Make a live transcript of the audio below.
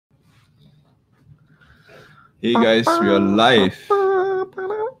Hey guys, we are live.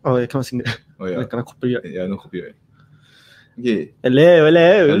 Oh, I can't sing that. Oh yeah. Kena copyright. Yeah, no copyright. Okay.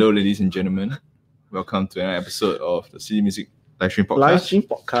 Hello, ladies and gentlemen. Welcome to another episode of the CD Music Live Stream Podcast. Live stream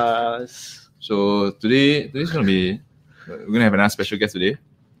podcast. So today's gonna be we're gonna have another special guest today.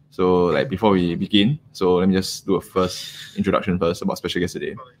 So like before we begin, so let me just do a first introduction first about special guest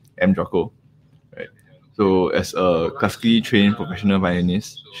today, M. Draco. Right. So as a classically trained professional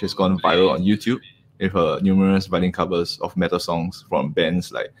violinist, she's gone viral on YouTube with her numerous violin covers of metal songs from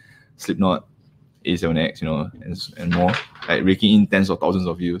bands like Slipknot, A7X, and more, like raking in tens of thousands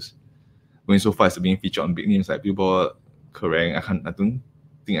of views. Going so far as to being featured on big names like Billboard, Kerrang. I don't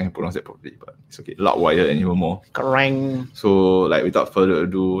think I can pronounce that properly, but it's okay. Loudwire and even more. Kerrang. So, like without further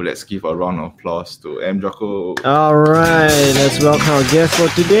ado, let's give a round of applause to M. Draco. All right, let's welcome our guest for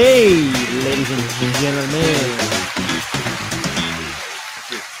today, ladies and gentlemen.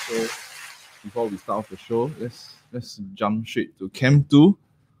 So, before we start off the show, let's jump straight to Cam 2,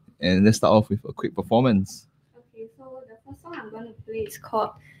 and let's start off with a quick performance. Okay, so the first song I'm going to play is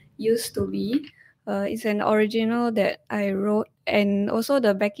called Used to Be. It's an original that I wrote, and also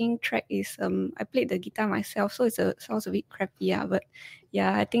the backing track is I played the guitar myself, so sounds a bit crappy, but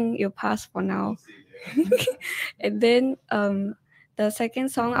yeah, I think it'll pass for now. And then the second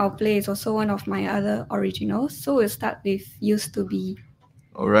song I'll play is also one of my other originals, so we'll start with Used to Be.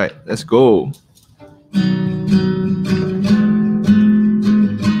 All right, let's go.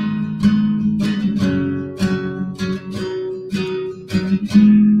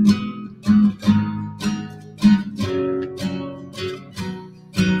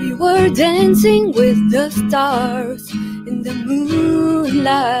 We were dancing with the stars in the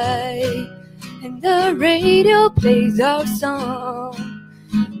moonlight, and the radio plays our song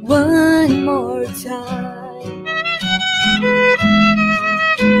one more time.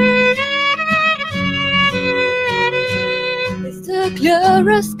 It's the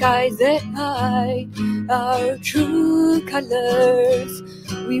clearest skies that hide our true colors.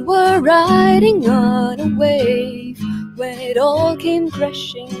 We were riding on a wave when it all came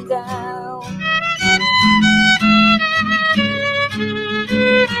crashing down.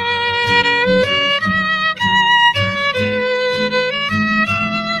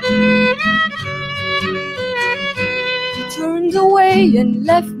 You turned away and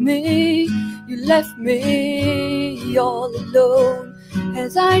left me. You left me all alone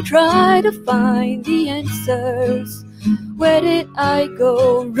as I try to find the answers. Where did I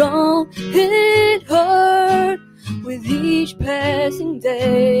go wrong? It hurt with each passing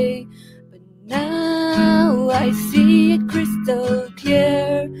day, but now I see it crystal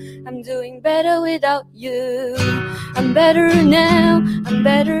clear. I'm doing better without you. I'm better now, I'm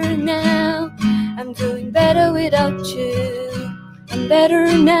better now. I'm doing better without you. I'm better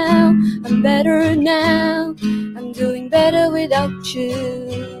now, I'm better now. I'm doing better without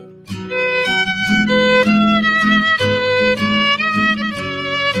you.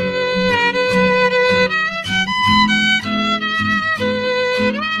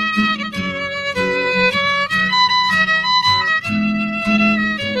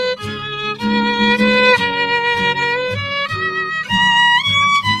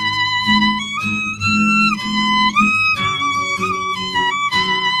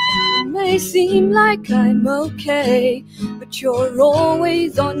 May seem like I'm okay, but you're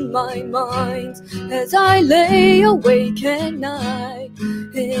always on my mind as I lay awake at night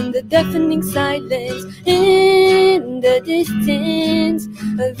in the deafening silence, in the distance,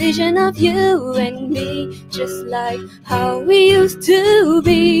 a vision of you and me, just like how we used to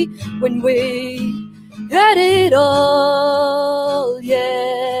be when we had it all,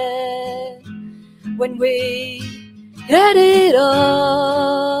 yeah, when we had it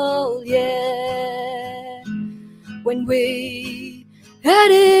all, yeah, when we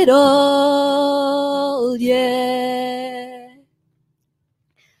had it all, yeah.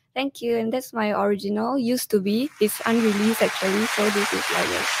 Thank you, and that's my original, Used to Be. It's unreleased actually, so this is like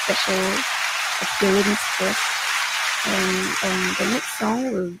a special appearance first. And the next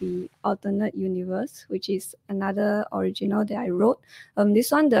song will be Alternate Universe, which is another original that I wrote.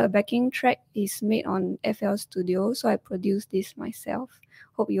 This one, the backing track is made on FL Studio, so I produced this myself.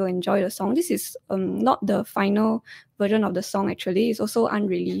 Hope you enjoy the song. This is not the final version of the song actually. It's also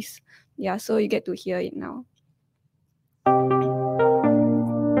unreleased. Yeah, so you get to hear it now.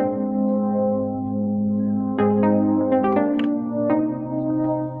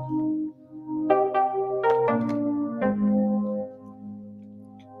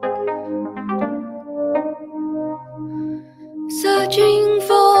 Searching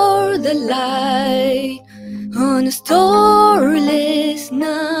for the light on a starless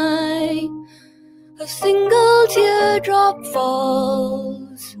night, A single teardrop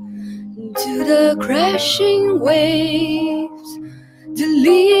falls into the crashing waves.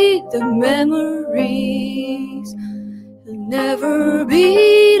 Delete the memories. It'll never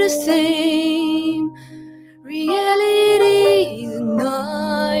be the same. Reality's a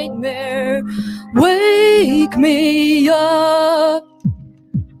nightmare. Wake me up.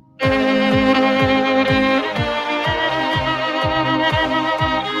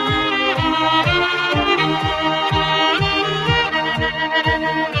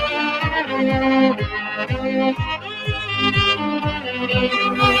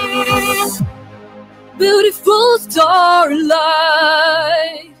 Beautiful starlight,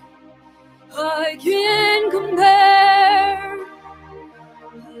 I can't compare.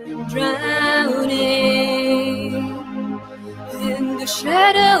 I'm drowning in the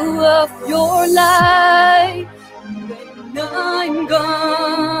shadow of your light. When I'm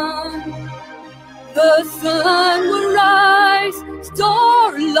gone, the sun will rise,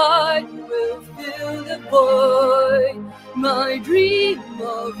 starlight will fill the void. My dream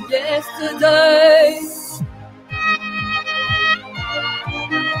of yesterday.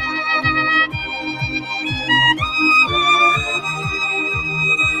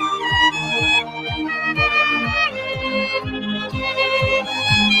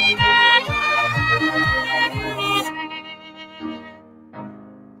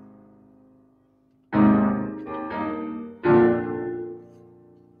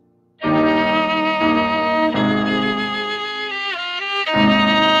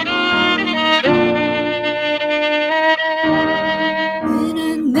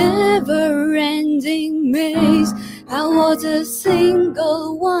 I was a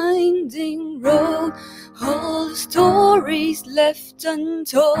single winding road, all the stories left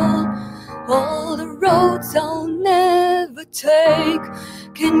untold, all the roads I'll never take.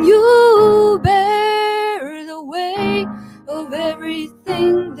 Can you bear the weight of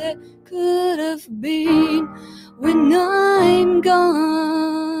everything that could have been when I'm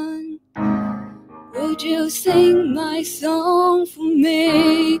gone? Would you sing my song for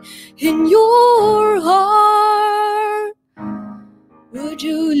me in your heart? Would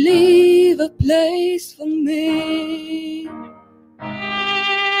you leave a place for me?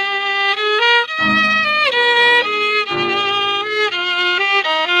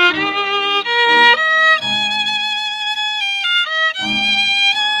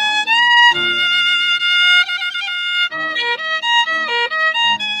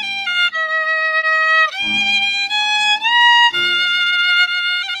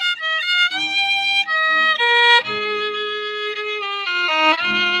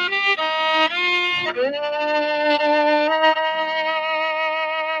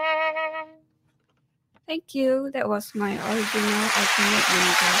 Thank you. That was my original alternate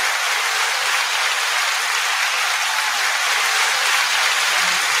universe.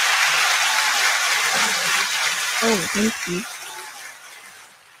 Oh, thank you.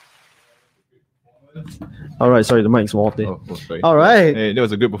 Alright, sorry, the mic's muted. Oh, sorry. Alright. Hey, that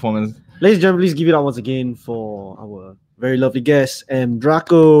was a good performance. Ladies and gentlemen, please give it up once again for our very lovely guest, M.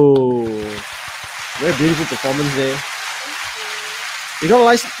 Draco. Very beautiful performance there. You got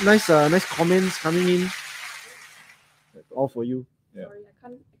nice comments coming in. That's all for you. Yeah. Sorry, I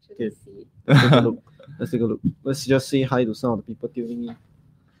can't actually see it. Let's take a look. Let's take a look. Let's just say hi to some of the people tuning in.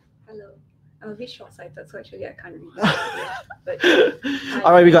 Hello. I'm a bit short-sighted, so actually I can't read it. But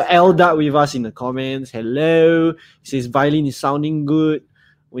All right, we got Elda with us in the comments. Hello. It says violin is sounding good.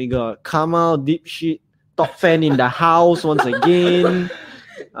 We got Kamal Deep Shit, top fan in the house once again.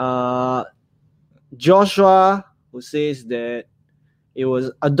 Joshua, who says that it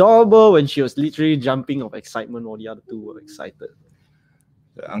was adorable when she was literally jumping of excitement while the other two were excited.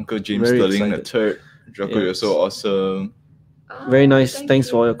 Uncle James Very Sterling excited. the third. Draco, you're so awesome. Very nice. Thanks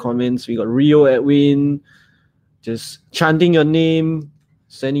for your comments. We got Rio Edwin just chanting your name,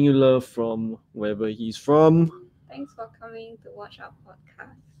 sending you love from wherever he's from. Thanks for coming to watch our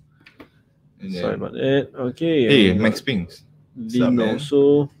podcast. And then- Sorry about that. Okay. Hey, and Max Pinks. What's up, Lynn man?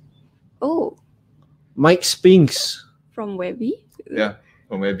 also. Oh, Mike Spinks. from Webby? Yeah,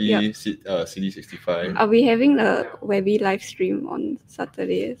 from Webby Yeah. CD65. Are we having a Webby live stream on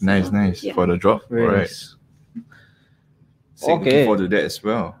Saturday? So, Nice. yeah. For the drop. Very Alright. nice. So Okay. looking forward to that as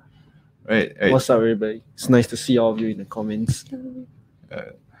well. Right. What's up, everybody? It's nice to see all of you in the comments.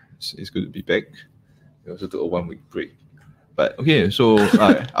 It's good to be back. We also took a 1 week break. But okay, so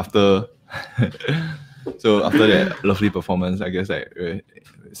after that lovely performance, I guess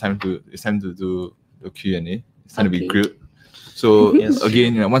it's time to do the Q&A. It's time to be Okay. grilled. So Yes.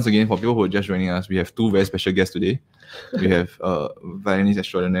 again, once again, for people who are just joining us, we have two very special guests today. We have violinist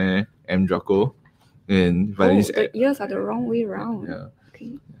extraordinaire M. Draco, And violinist, the ears are the wrong way round. yeah,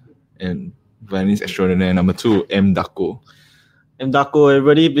 Okay. and violinist extraordinaire number 2, M. Daco. M. Daco,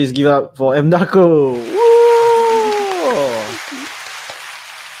 everybody, please give up for M. Daco. Woo!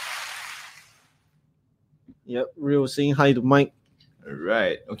 Yep, real saying hi to Mike.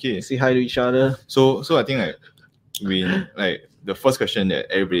 Right. Okay. Say hi to each other. So I think like the first question that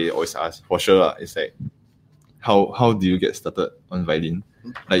everybody always asks for sure is like, how do you get started on violin?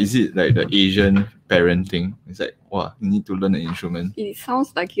 Like, is it like the Asian parent thing? It's like, wow, you need to learn an instrument. It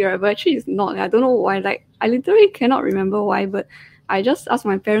sounds like it, right? But actually it's not. I don't know why. Like, I literally cannot remember why, but I just asked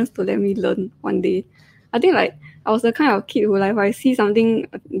my parents to let me learn one day. I think like I was the kind of kid who, like, if I see something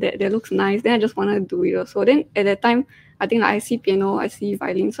that looks nice, then I just want to do it also. Then at that time, I think like, I see piano, I see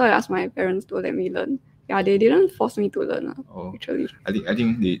violin, so I asked my parents to let me learn. Yeah, they didn't force me to learn actually. I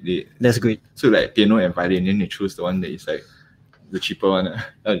think they That's great. so like piano and violin, then they choose the one that is like the cheaper one.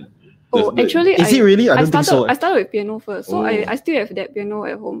 Actually, Is it really? I don't think so. I started with piano first, so Oh. I still have that piano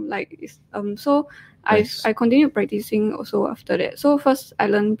at home. Like, it's, so Nice. I continued practicing also after that. So first I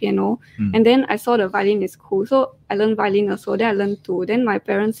learned piano, Mm. and then I saw the violin is cool, so I learned violin also. Then I learned 2. Then my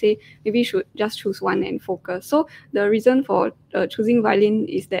parents say maybe you should just choose one and focus. So the reason for choosing violin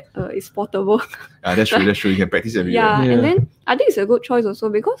is that it's portable. That's true. That's true. You can practice every Yeah, Yeah. and then I think it's a good choice also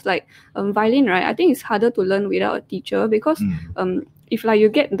because like violin, right? I think it's harder to learn without a teacher because if like you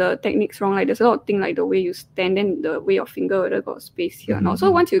get the techniques wrong, like there's a lot of things like the way you stand and the way your finger whether got space here or not. So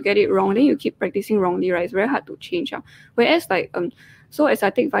once you get it wrong, then you keep practicing wrongly, right? It's very hard to change. Whereas like so as I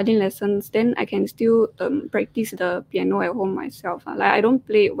take violin lessons, then I can still practice the piano at home myself. Like I don't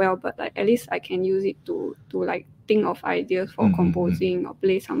play it well, but like at least I can use it to like think of ideas for composing or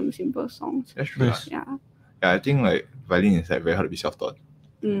play some simple songs. That's true. Nice. Yeah. Yeah, I think like violin is like very hard to be self-taught.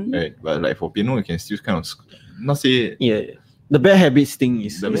 Right? But like for piano, you can still kind of not say Yeah. The bad habits thing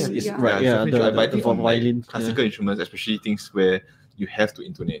is the best. is Yeah. right. Yeah, definitely true. But I the think for on like violin. classical instruments, especially things where you have to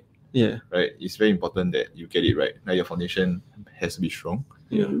intonate, Yeah. right? It's very important that you get it right. Like your foundation has to be strong,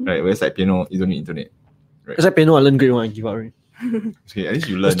 Yeah. right? Whereas like piano, you don't need to intonate. Because like piano, I learned grade 1 and give up. Right? Okay, at least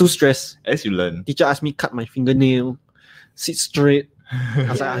you I learn. was too stressed. At least you learn. Teacher asked me cut my fingernail, sit straight. I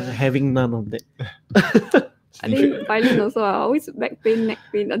was like, I'm having none of that. I think violin also I always back pain, neck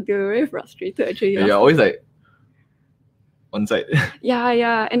pain until very frustrated actually. You're always like on side.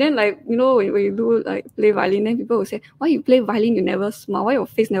 Yeah. And then like, you know, when you do like play violin, then people will say, why you play violin, you never smile, why your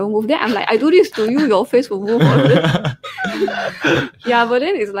face never move? Then I'm like, I do this to you, your face will move. Yeah, but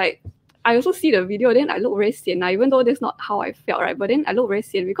then it's like I also see the video, then I look very sian, even though that's not how I felt, right? But then I look very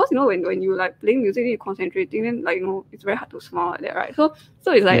sian because, you know, when you like playing music, you're concentrating, then like, you know, it's very hard to smile like that, right? So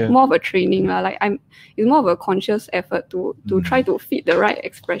it's like more of a training, like it's more of a conscious effort to try to fit the right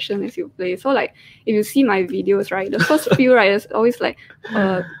expression as you play. So like if you see my videos, right, the first few, right, it's always like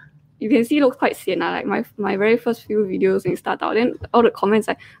you can see it looks quite sian. Like my very first few videos when you start out, then all the comments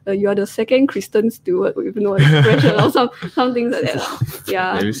like you are the second Kristen Stewart with no expression or some things like that.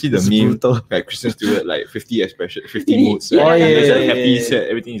 Yeah. You see the It's meme brutal. like Kristen Stewart, like 50 expression, 50 moods. Yeah, right? yeah, There's yeah, a happy, yeah. sad,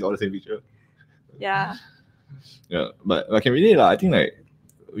 everything is all the same picture. Yeah. Yeah, but I can relate lah. I think like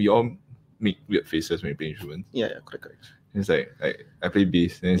we all make weird faces when we play instruments. Yeah, correct. It's like I play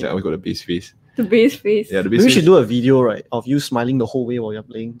bass, and it's like I always got a bass face. The bass face. Yeah, the bass Maybe we face. should do a video, right, of you smiling the whole way while you're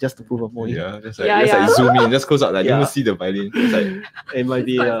playing, just to prove a point. Yeah, just like Yeah, like zoom in, just close up, like you Yeah. don't see the violin. It's like It might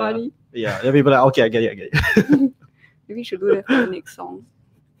be It's quite funny. yeah. Then people are like, okay, I get it. Maybe we should do that for the next song.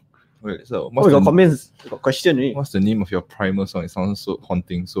 wait, so Oh, what's, we got the, comments, we got question, right? what's the name of your primal song? It sounds so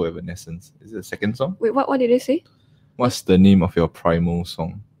haunting, so evanescence. Is it the second song? Wait, what did they say? What's the name of your primal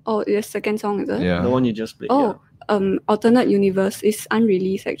song? Oh, the second song, is it? Yeah. The one you just played. Oh, Alternate Universe is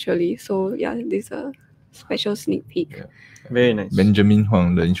unreleased actually. So yeah, this is a special sneak peek. Yeah. Very nice. Benjamin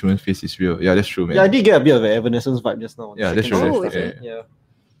Huang, the instrument face is real. Yeah, that's true, man. Yeah, I did get a bit of an Evanescence vibe just now. Yeah, that's true. Oh, That's is true. it? Yeah.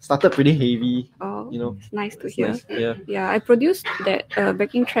 Started pretty heavy, Oh, you know. it's nice to It's hear. nice. Yeah. Yeah, I produced that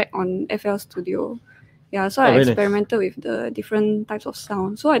backing track on FL Studio. Yeah, so Oh, I very nice. experimented with the different types of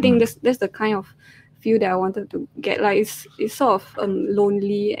sound. So I think that's the kind of feel that I wanted to get. Like it's sort of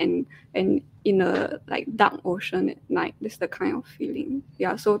lonely and in a like dark ocean at night. That's the kind of feeling.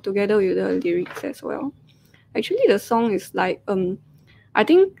 Yeah, so together with the lyrics as well. Actually, the song is like I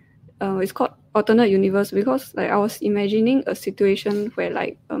think it's called Alternate Universe because like I was imagining a situation where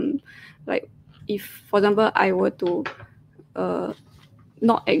like if for example I were to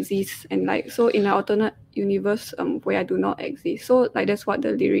not exist and like so in an alternate universe where I do not exist. So like that's what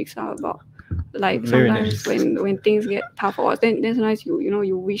the lyrics are about. Like Very sometimes nice. when things get tough for us, then sometimes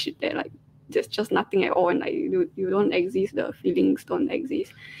you wish that like there's just nothing at all and like you don't exist, the feelings don't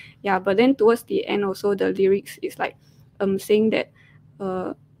exist. Yeah, but then towards the end also the lyrics is like saying that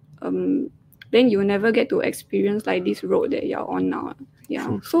then you never get to experience like this road that you're on now.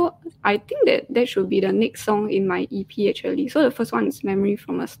 Yeah. So I think that should be the next song in my EP actually. So the first one is Memory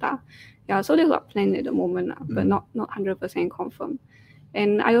from a Star. Yeah, so that's what planned at the moment, but not 100% confirmed.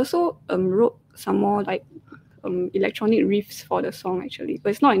 And I also wrote some more like electronic riffs for the song actually, but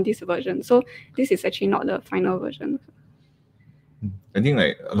it's not in this version. So this is actually not the final version. I think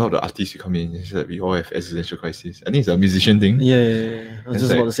like a lot of the artists who come in, it's like we all have existential crisis. I think it's a musician thing. Yeah. I was It's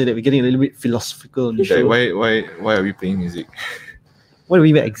just about to say that we're getting a little bit philosophical on the It's like, show. why are we playing music? Why do we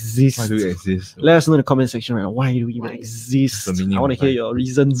even exist? Why do we exist? Let us know in the comment section right now. Why do we even Why? exist? What's the meaning I want to of hear life? your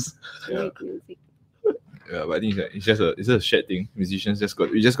reasons. Yeah. Make music. Yeah, but I think it's just a shared thing. Musicians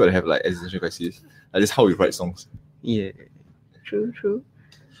we just got to have like existential crisis. Like, that's how we write songs. Yeah. True.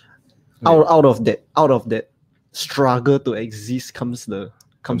 Out of that struggle to exist comes the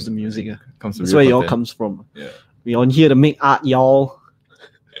music. Comes to That's real where it all content. comes from. Yeah. We on here to make art, y'all.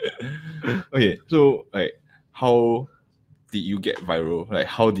 Okay, so like, how did you get viral? Like,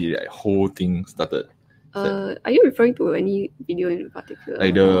 how did that whole thing started? Are you referring to any video in particular?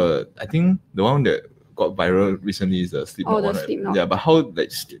 Like I think the one that got viral recently is the Slipknot Oh, the one, right? Slipknot. Yeah, but how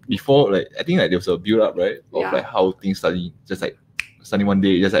like before, like I think like there was a build up, right? Of Yeah. like how things suddenly one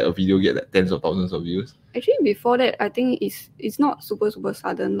day, just like a video get like tens of thousands of views. Actually, before that, I think it's not super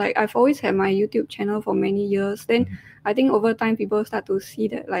sudden. Like I've always had my YouTube channel for many years. Then I think over time people start to see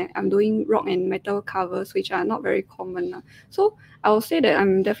that like I'm doing rock and metal covers, which are not very common. So I will say that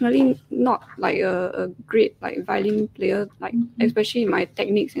I'm definitely not like a great like violin player, like especially in my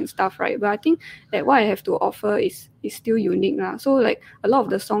techniques and stuff, right? But I think that what I have to offer is still unique. So like a lot of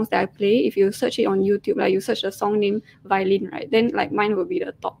the songs that I play, if you search it on YouTube, like you search the song name violin, right? Then like mine will be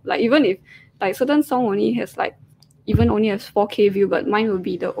the top. Like even if like certain song only has 4K view, but mine will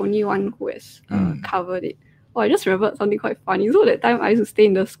be the only one who has covered it. Oh, I just remembered something quite funny. So that time I used to stay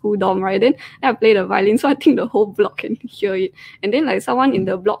in the school dorm, right? Then I play the violin, so I think the whole block can hear it. And then like someone in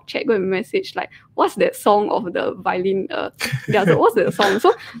the blog chat go and message like, "What's that song of the violin?" So what's the song?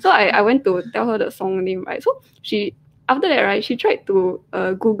 So I went to tell her the song name, right? So after that, right, she tried to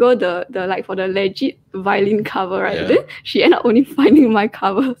Google the like for the legit violin cover, right? Yeah. Then she ended up only finding my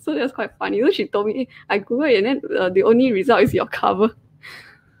cover. So that's quite funny. So she told me, I Googled it, and then the only result is your cover.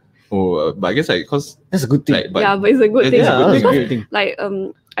 Oh, but I guess like cause That's a good thing. like, but Yeah, but it's a good it thing. is a good that's thing, a right? good thing. Like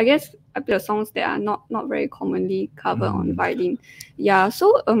I guess I play songs that are not very commonly covered on violin. Yeah,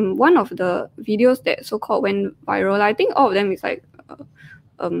 so one of the videos that so-called went viral, I think all of them is like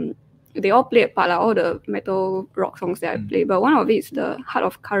they all play a part, like all the metal rock songs that I play. But one of it is the Heart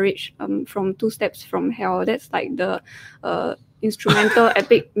of Courage from Two Steps from Hell. That's like the instrumental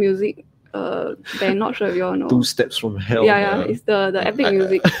epic music band. Not sure if you all know. Two Steps from Hell. Yeah, it's the epic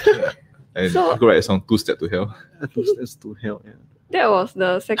music. And So- I could write a song 2 Step to Hell. Two Steps to Hell. Yeah. That was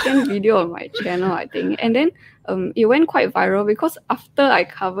the second video on my channel, I think. And then it went quite viral because after I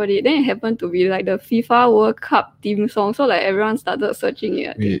covered it, then it happened to be like the FIFA World Cup theme song. So like everyone started searching it.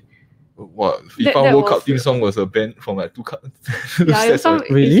 I think. Wait, what? That FIFA World was- Cup theme song was a band from like two Yeah, it was some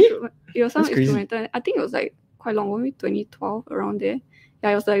Really? It was some That's crazy. instrumental. I think it was like quite long, maybe 2012 around there.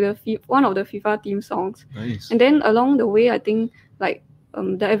 Yeah, it was like one of the FIFA theme songs. Nice. And then along the way, I think like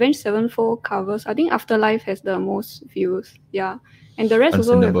the Avenged Sevenfold covers, I think Afterlife has the most views. Yeah. And the rest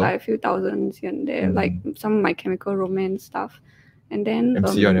also have Understandable. like a few thousands here and there, like some My Chemical Romance stuff. And then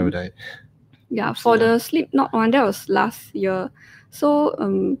MCR Never Died. yeah, for the Slipknot one, that was last year.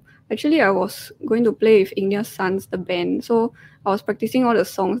 So actually I was going to play with Igneous Sons, the band. So I was practicing all the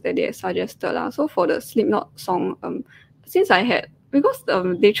songs that they had suggested. So for the Slipknot song, since I had because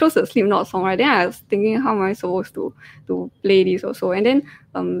they chose the Slipknot song, right? Then I was thinking, how am I supposed to play this also? And then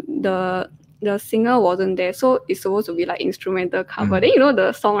the singer wasn't there, so it's supposed to be like instrumental cover. Then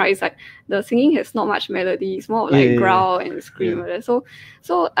the song, right? It's like the singing has not much melody. It's more of like growl and scream. Yeah. Like that.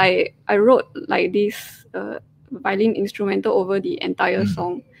 So I wrote like this violin instrumental over the entire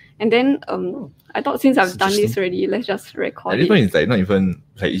song. And then I thought since I've done this already, let's just record At this it. point, it's like not even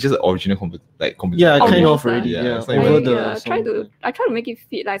like it's just the original composition. Yeah, Oh, kind yes, of already. yeah, Yeah, it's not over even- the I song. try to make it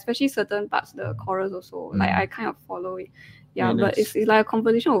fit, like especially certain parts, the chorus also. Like I kind of follow it. Yeah, Yeah, but nice. it's like a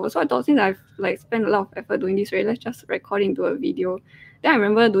composition over. So I thought since I've like spent a lot of effort doing this, right, let's just record into a video. Then I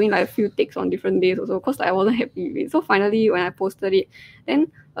remember doing like a few takes on different days also because like, I wasn't happy with it. So finally when I posted it,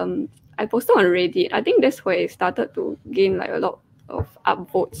 then I posted on Reddit. I think that's where it started to gain like a lot of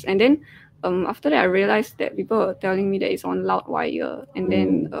upvotes. And then after that I realized that people were telling me that it's on Loudwire and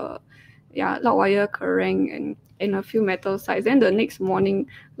then Loudwire, Kerrang and a few metal sites. Then the next morning,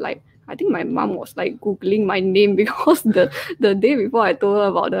 like I think my mom was like Googling my name because the day before I told her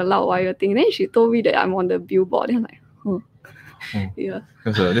about the Loudwire thing. Then she told me that I'm on the Billboard. Then I'm like, Yeah.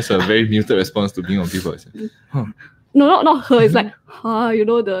 That's a very muted response to being on Billboard. No, not her. It's like, you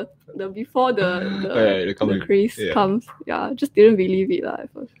know, the before the craze comes. Yeah, just didn't believe it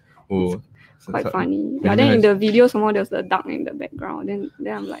at first. Oh, Quite funny. Yeah, then in the video, somehow there's the duck in the background. Then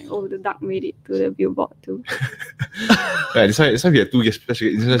I'm like, oh, the duck made it to the Billboard too. Right, that's why we had two guest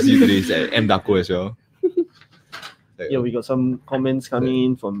special guests today. It's like M. Daco as well. Yeah, we got some comments coming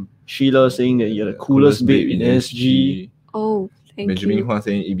in from Sheila saying that you're the coolest babe in SG. Oh, thank Benjamin you. Huang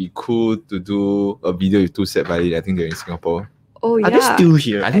saying it'd be cool to do a video with 2 Set Violin. I think they're in Singapore. Oh, yeah. Are they still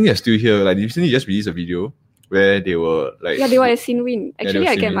here? I think they're still here. Like, they recently just released a video where they were like. Yeah, they were at Sinwin. Yeah, Actually, they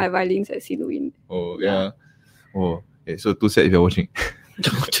were I get Sinwin. my violins at Sinwin. Oh, yeah. Oh, okay. So 2 Set, if you're watching.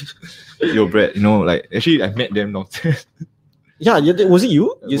 Yo, Brad, you know, like, actually, I met them downstairs. Yeah, was it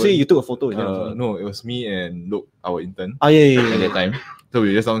you? You say you took a photo with them? No, it was me and Luke, our intern, Yeah. at that time. So we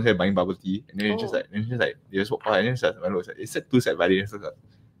were just down here buying bubble tea, and then Oh. they just walk by, and then my Luke was like, "It's said 2 Set Violin." So I was like,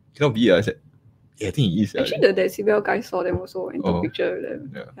 cannot be. I said, "Yeah, I think he is." Actually, the Decibel guy saw them also and took Oh. a picture of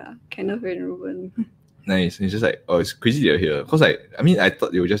them. Yeah. Yeah, Kenneth and Ruben. Nice. And it's just like, oh, it's crazy they're here. Cause like, I mean, I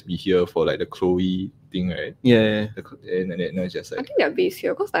thought they would just be here for like the Chloe thing, right? Yeah. And then it's just I like, think they're based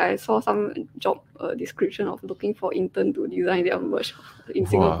here because I saw some job description of looking for intern to design their merch in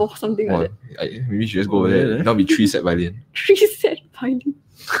Singapore, something wow, like that. maybe you should just go over there. Yeah. That'll be 3 Set Violin. 3 set violin.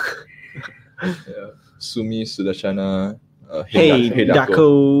 Yeah. Sumi, Sudashana, Hey,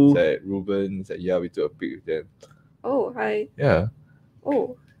 Daco. It's like Ruben. It's like, yeah, we took a pic with them. Oh, hi. Yeah.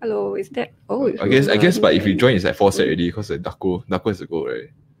 Oh, hello. Is that? Oh, it's I guess, Ruben. but if you join, it's like 4 Set already because like Daco has to go, right?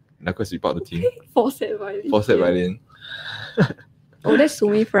 Daco has to be part of the team. 4 set violin. 4 Set Yeah. Violin. Oh, that's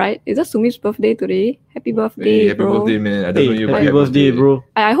Sumi, right? Is that Sumi's birthday today? Happy birthday, Hey, happy bro. birthday, man. I don't know Hey, you. happy birthday, bro.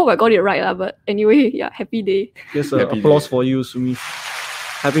 I hope I got it right, but anyway, yeah, happy day. Just Happy applause day. for you, Sumi.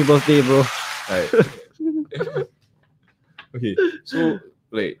 Happy birthday, bro. Right. Okay, so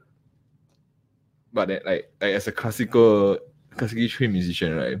like, but then like as a classically trained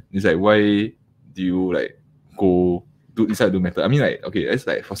musician, right? It's like, why do you like decide to do metal? I mean, like, okay, it's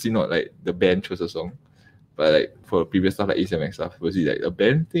like foresee not like the band chose a song, but like for previous stuff like ASMX stuff, was it like a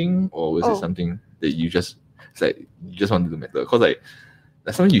band thing or was it something that you just want to do metal? Because like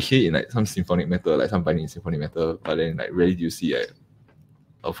sometimes you hear in like some symphonic metal, like some binding in symphonic metal, but then like rarely do you see like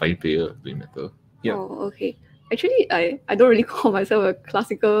a fine player doing metal. Yeah. Oh, okay. Actually, I don't really call myself a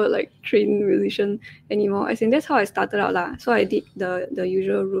classical like trained musician anymore. As in, that's how I started out lah. So I did the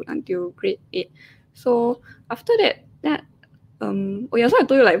usual route until grade 8. So after that, so I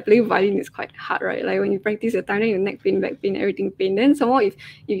told you like playing violin is quite hard, right? Like when you practice the time, then your neck pain, back pain, everything pain. Then somehow if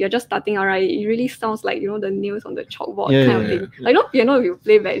you're just starting out, right, it really sounds like, you know, the nails on the chalkboard kind of thing. Like, not piano, if you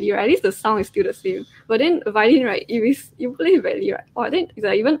play badly, right, at least the sound is still the same. But then violin, right, if you play badly, right, then it's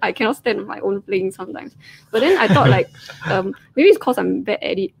like even I cannot stand my own playing sometimes. But then I thought like maybe it's because I'm bad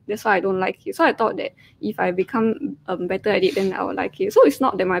at it, that's why I don't like it. So I thought that if I become better at it, then I would like it. So it's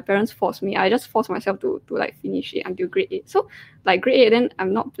not that my parents forced me. I just forced myself to like finish it until grade 8. So like grade 8, then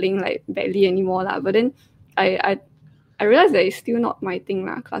I'm not playing like badly anymore lah. But then I realized that it's still not my thing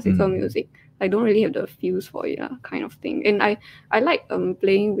lah, classical music. I don't really have the feels for it lah, kind of thing. And I like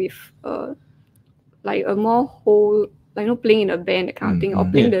playing with like a more whole, like, you know, playing in a band, that kind of thing, or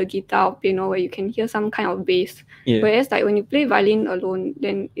playing the guitar or piano where you can hear some kind of bass. Yeah. Whereas like when you play violin alone,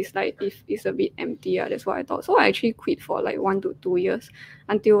 then it's like it's a bit empty. That's what I thought. So I actually quit for like 1 to 2 years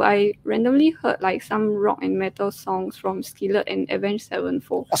until I randomly heard like some rock and metal songs from Skillet and Avenged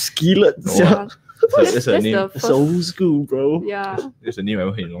Sevenfold. Skillet. Yeah. That's a name. the It's old school, bro. yeah. That's a name I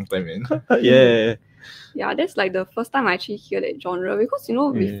haven't heard in a long time, man. Yeah. Yeah, that's like the first time I actually hear that genre, because you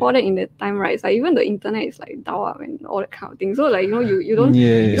know before that in that time, right, it's like even the internet is like dial up and all that kind of thing. So like, you know, you don't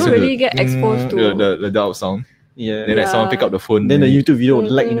Yeah. don't really get exposed to the dial sound. Yeah. Then like someone pick up the phone. Then the YouTube video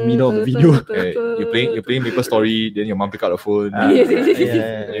would lag in the middle of the video. You're playing Maple Story, then your mom pick up the phone. Yeah.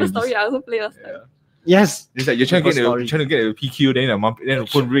 The story I also play last time. Yes. It's like you're trying to Maple get the PQ, then the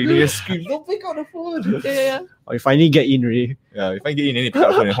phone ring, then you just scream, don't pick up the phone. Yeah. Or you finally get in already. Yeah, if I get in, then you pick up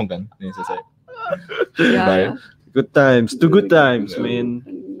the phone in Hong Kong. Then it's just like, Yeah. Good times. Two good times, Yeah. man.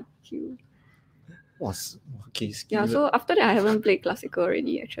 And cute. Was okay. Yeah, Skillet. so after that I haven't played classical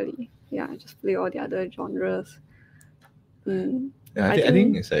already actually. Yeah, I just play all the other genres. yeah, I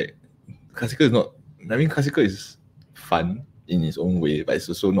think it's like classical is not. I mean, classical is fun in its own way, but it's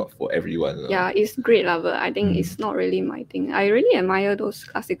also not for everyone. Yeah, it's great lah, but I think it's not really my thing. I really admire those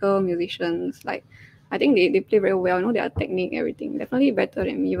classical musicians. Like, I think they play very well. You know, their technique, everything. Definitely better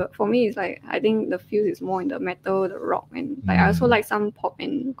than me. But for me, it's like, I think the fuse is more in the metal, the rock, and like I also like some pop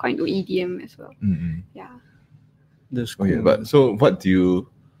and quite into EDM as well. Yeah. That's Okay, cool. but so what do you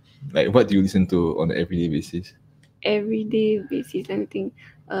listen to on an everyday basis? everyday basis, let me think.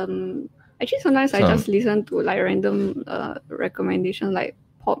 Actually sometimes I just listen to like random recommendations like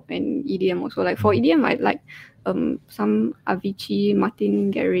pop and EDM also. Like for EDM I like some Avicii,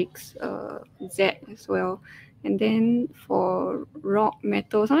 Martin Garrix, Zed as well. And then for rock,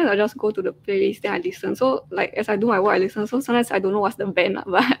 metal, sometimes I just go to the playlist, then I listen. So like as I do my work, I listen. So sometimes I don't know what's the band,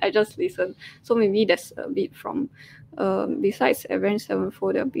 but I just listen. So maybe that's a bit from besides Avenged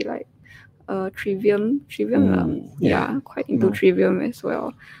Sevenfold, there'll be like Trivium. Quite into Trivium as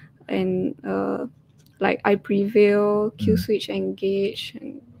well. And like I Prevail, Q Switch, Engage.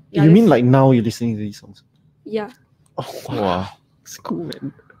 And, you mean like now you're listening to these songs? Yeah. Oh wow, it's cool,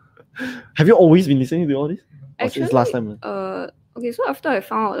 man. Have you always been listening to all this? Actually, since last time? Okay, so after I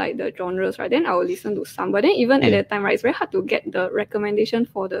found out like the genres, right, then I will listen to some. But then even at that time, right, it's very hard to get the recommendation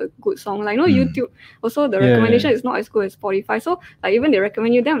for the good song. Like, YouTube, also the recommendation is not as good as Spotify. So like even they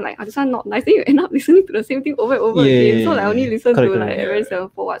recommend you, then I'm like, this one not nice. Then you end up listening to the same thing over and over again. So like I only listen to like Avenged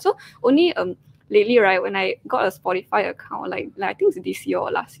Sevenfold. So only lately, right, when I got a Spotify account, like I think it's this year or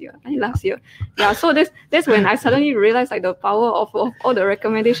last year. I think last year. Yeah, so that's when I suddenly realized like the power of all the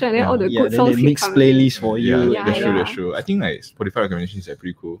recommendation and then all the good songs. They mix playlists for you. Yeah, that's true. I think like Spotify recommendations are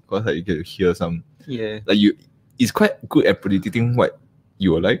pretty cool because like you get to hear some. Yeah. Like it's quite good at predicting what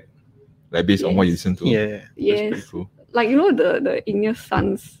you will like based on what you listen to. Yeah. Yes. That's pretty cool. Like the Igneous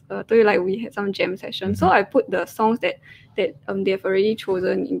Sons, told you like we had some jam sessions. So I put the songs that they have already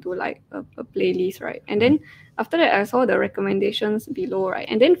chosen into like a playlist, right? And then after that I saw the recommendations below, right?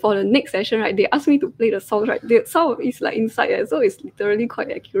 And then for the next session, right, they asked me to play the songs, right? The song is like inside, right? So it's literally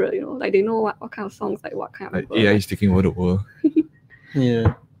quite accurate, you know. Like they know what kind of songs, like what kind of AI is taking over the world.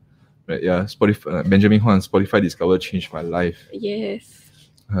 Yeah. Right, yeah. Spotify, Benjamin Huang, Spotify Discover changed my life. Yes.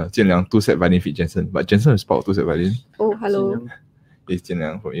 Jian Liang, 2-set violin feat Jensen. But Jensen is part of 2-set violin. Oh, hello. It's Jian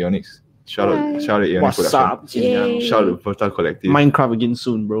Liang from Aeonics. Shout out Aeonics What's Production. up, Jian? Shout out to Verta Collective. Minecraft again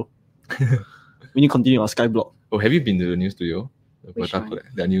soon, bro. We need to continue our Skyblock. Oh, have you been to the new studio? The Which one?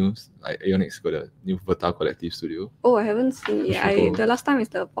 Their new, like Aeonics got a new Verta Collective studio. Oh, I haven't seen it. The last time is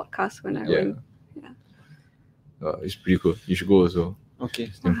the podcast when I went. Yeah. It's pretty cool. You should go also. Okay.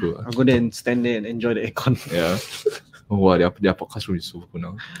 It's damn cool. I'll go there and stand there and enjoy the aircon. Yeah. Oh wow, their podcast room is so cool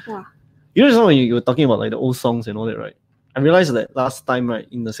now. Wow. You know, just when you were talking about like the old songs and all that, right? I realized that last time, right,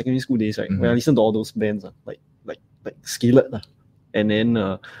 in the secondary school days, right, when I listened to all those bands, like Skillet, and then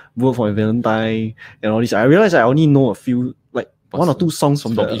Vote for Valentine and all this, I realized I only know a few, like one or two songs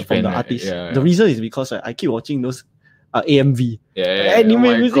from the artist. Yeah. The reason is because I keep watching those AMV, anime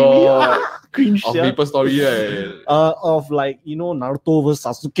music video. Cringe, of Maple Story, right? Of like, you know, Naruto versus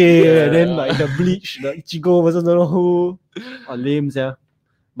Sasuke, and then like the Bleach, the Ichigo versus don't know who. Lame, yeah.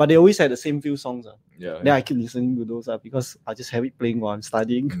 But they always had the same few songs. Then I keep listening to those because I just have it playing while I'm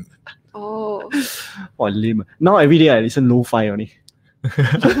studying. Oh. Lame. Now every day I listen lo-fi only.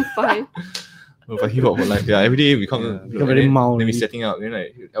 Lo-fi. Lo-fi hip hop, like every day we come very mild. Then we setting up, then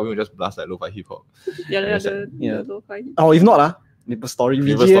like everyone just blast like lo-fi hip hop. The lo-fi. Oh, if not Maple Story BGM.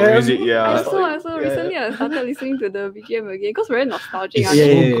 Maple Story music, I saw recently I started listening to the BGM again because very nostalgic.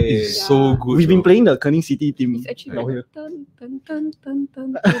 It's so good. We've been playing the Kerning City theme. It's actually like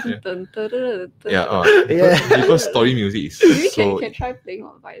Maple Story music is maybe so... can try playing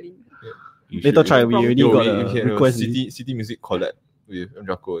on violin. Later try, we already got a request. City Music collab with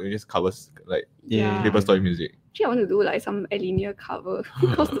Draco. It just covers like Maple Story music. Actually, I want to do like some Alinia cover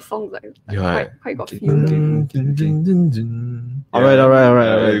because the songs like quite got feel. Alright.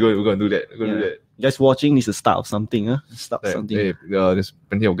 We're gonna do that. You guys watching is the start of something, something. Hey, there's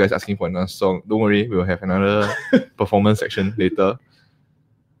plenty of guys asking for another song. Don't worry, we'll have another performance section later.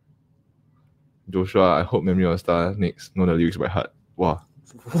 Joshua, I hope Memory of a Star next. Know the lyrics by heart. Wow.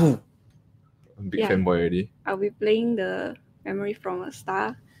 I'm a big fanboy already. I'll be playing the Memory from a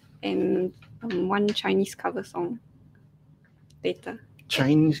Star and one Chinese cover song later.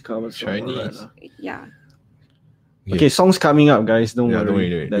 Chinese cover song. Chinese. Yeah. Okay, songs coming up, guys. Don't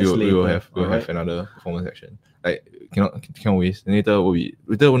worry. We will have another performance section. Like can't waste. And later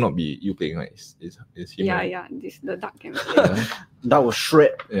will not be you playing, right? It's him. Yeah. This the duck can play. That was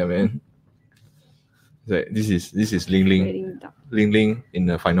shred. Yeah, man. It's like this is Ling Ling in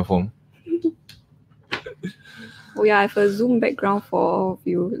the final form. Oh yeah, I have a Zoom background for all of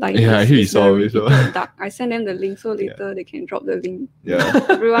you. Like we saw. Duck. I send them the link so later they can drop the link. Yeah.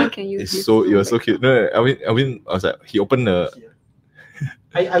 Everyone can use it was so cute. No, I was like, he opened the...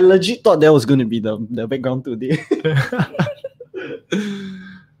 I legit thought that was going to be the background today.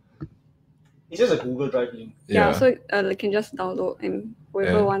 It's just a Google Drive link. Yeah, so they can just download and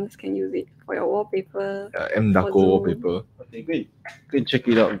whoever wants can use it for your wallpaper. M-Daco wallpaper. Okay, great. Go and check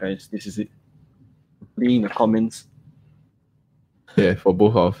it out, guys. This is it. Leave in the comments. Yeah, for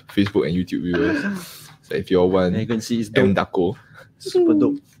both our Facebook and YouTube viewers. So if you all want And you can see it's M dope. Daco. Super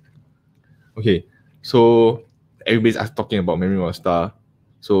dope. Okay, so everybody's talking about Memory of a Star.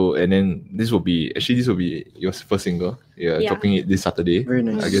 So and then this will be your first single. Yeah, Yeah. dropping it this Saturday. Very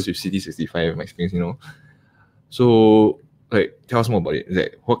nice. I guess with CD65 my experience, So like tell us more about it.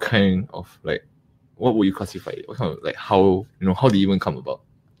 Like what kind of like what would you classify it? What kind of like how how did it even come about?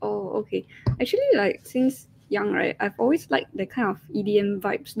 Oh, okay. Actually, like since young, right, I've always liked the kind of EDM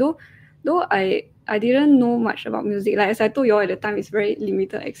vibes. Though I didn't know much about music. Like as I told you all at the time, it's very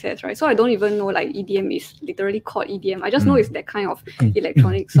limited access, right? So I don't even know like EDM is literally called EDM. I just know it's that kind of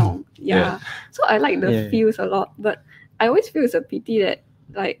electronic song. Yeah. Yeah. So I like the Yeah. feels a lot, but I always feel it's a pity that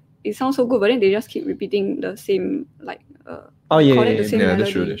like it sounds so good, but then they just keep repeating the same like Oh yeah, call it yeah, the yeah. same Yeah, melody.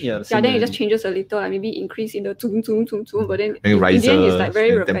 that's true, that's true. Yeah, the Yeah, same then it just melody. changes a little, like maybe increase in the zoom, but then And in the end it's risers like very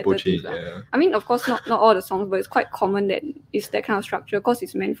and tempo repetitive. change. lah. Yeah. I mean, of course, not all the songs, but it's quite common that it's that kind of structure because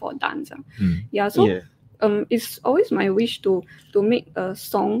it's meant for dance. Yeah, so Yeah. it's always my wish to make a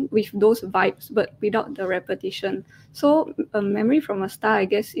song with those vibes, but without the repetition. So, Memory from a Star, I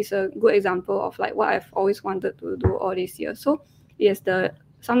guess, is a good example of like what I've always wanted to do all these years. So, it has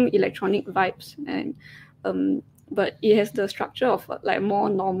some electronic vibes and but it has the structure of like more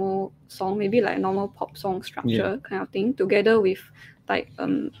normal song, maybe like normal pop song structure kind of thing, together with like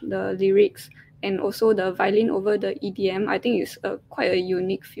the lyrics and also the violin over the EDM. I think it's quite a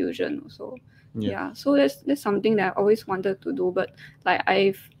unique fusion also. Yeah, so that's something that I always wanted to do, but like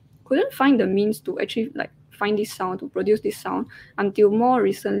I couldn't find the means to actually like find this sound, to produce this sound, until more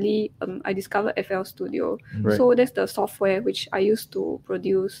recently I discovered FL Studio. Right. So that's the software which I used to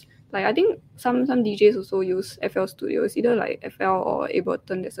produce. Like I think some DJs also use FL Studio. It's either like FL or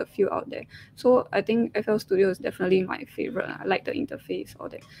Ableton. There's a few out there. So I think FL Studio is definitely my favorite. I like the interface, all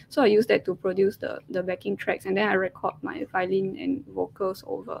that. So I use that to produce the backing tracks, and then I record my violin and vocals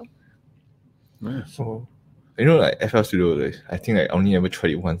over. Nice. So like FL Studio, like, I think I only ever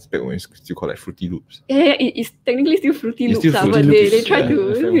tried it once back when it's still called like Fruity Loops. Yeah, it's technically still Fruity It's Loops, still but Fruity they Loops, try yeah.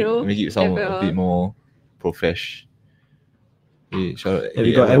 to Make it sound FL. a bit more profesh. Hey, shout out. And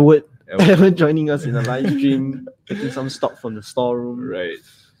we got Edward. Edward joining us in the live stream, getting some stock from the storeroom. Right.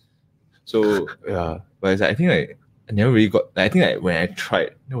 So yeah, but it's like, I think like I never really got. Like, I think like when I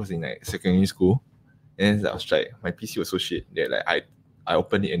tried, that was in like secondary school, and I was like my PC was so shit that like I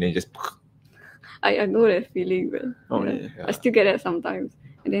opened it and then just. I know that feeling, but Oh, yeah. yeah. I still get that sometimes.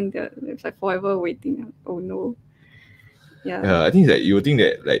 And then it's like forever waiting. Oh no. Yeah. I think it's like you would think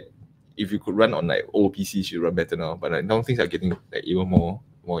that like if you could run on like old PCs, you run better now. But like now things are getting like even more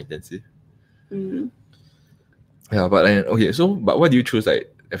intensive. Mm. Yeah, but like, okay. So, but why do you choose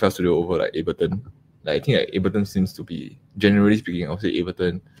like FL Studio over like Ableton? Like I think like Ableton seems to be, generally speaking, I would say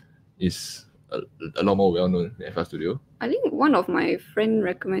Ableton is a lot more well known than FL Studio. I think one of my friend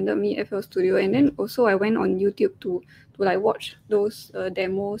recommended me FL Studio, and then also I went on YouTube to like watch those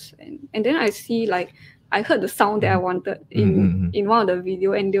demos, and then I see like I heard the sound that I wanted in one of the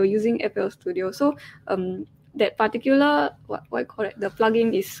video, and they were using FL Studio. So that particular what I call it, the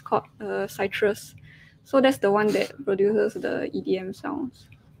plugin is called Citrus. So that's the one that produces the EDM sounds.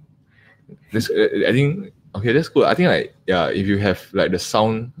 This I think okay, that's cool. I think like if you have like the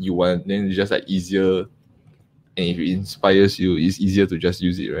sound you want, then it's just like easier, and if it inspires you, it's easier to just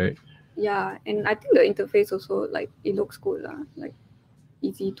use it, right? Yeah, and I think the interface also like it looks good like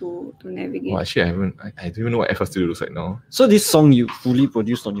easy to navigate. Well, actually, I don't even know what FL Studio looks like now. So this song you fully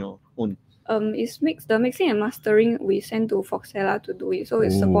produced on your own? It's the mixing and mastering we sent to Foxella to do it. So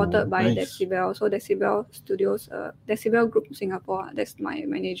it's supported by nice. Decibel. So Decibel Studios, Decibel Group Singapore. That's my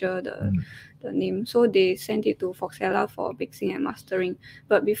manager, the name. So they sent it to Foxella for mixing and mastering.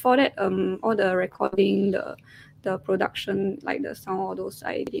 But before that, all the recording, the production, like the sound, all those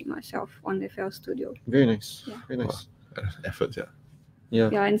I did myself on FL Studio. Very nice. Yeah. Very nice. Efforts, yeah. Yeah.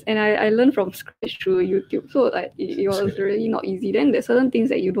 Yeah, and I learned from scratch through YouTube. So like it was really not easy. Then there's certain things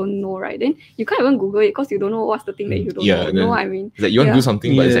that you don't know, right? Then you can't even Google it because you don't know what's the thing that you don't know. You know what I mean? It's like you want to do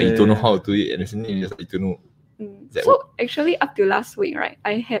something, but it's like you don't know Yeah. how to do it, and it's just like you don't know. That So actually up to last week, right,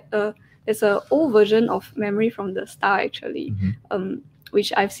 I had there's a old version of Memory from the Star actually,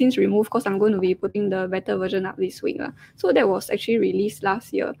 which I've since removed because I'm going to be putting the better version up this week. So that was actually released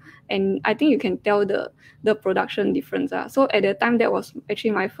last year, and I think you can tell the production difference. So at the time, that was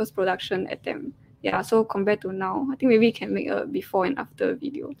actually my first production attempt. Yeah, so compared to now, I think maybe we can make a before and after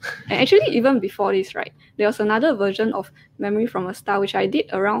video. And actually, even before this, right, there was another version of Memory from a Star, which I did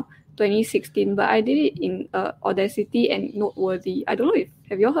around 2016, but I did it in Audacity and Noteworthy. I don't know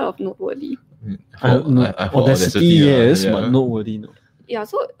have you all heard of Noteworthy? I don't know. I Audacity, yes, but noteworthy, no. Yeah,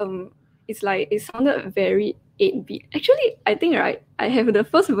 so it's like it sounded very 8-bit. Actually, I think right, I have the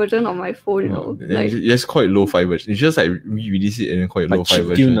first version on my phone, you know. Like, just call it lo-fi version. It's just like re-release it and then call it Like lo-fi chip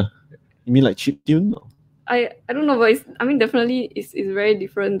version. tune. You mean like chip tune? I don't know, but definitely it's very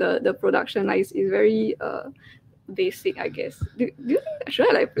different. The production like is very basic, I guess. Do you think should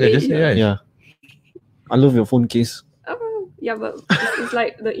I like play? Yeah. I love your phone case. Yeah, but it's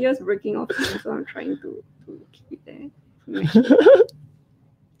like the ears breaking off, so I'm trying to keep it there.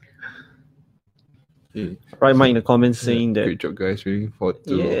 Okay. Write mine in the comments saying that Great job, guys. Really looking forward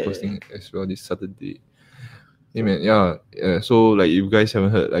to Yeah. posting as well this Saturday. Hey man, so like if you guys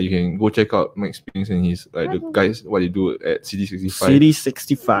haven't heard, like you can go check out Mike Springs and his like the guys what they do at CD65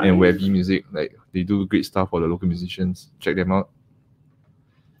 CD65 and Webby Music. Like they do great stuff for the local musicians. Check them out.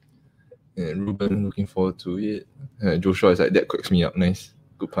 And Ruben, looking forward to it. Joshua is like, that quacks me up. Nice,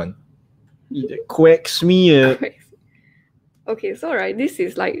 good pun. It quacks me up. Okay, so right, this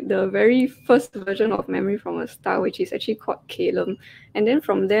is like the very first version of Memory from a Star, which is actually called Calum. And then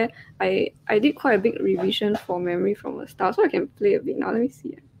from there, I did quite a big revision for Memory from a Star, so I can play a bit now. Let me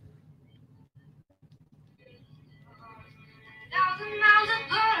see.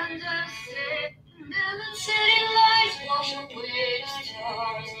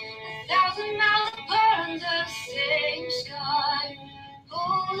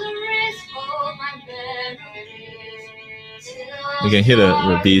 You can hear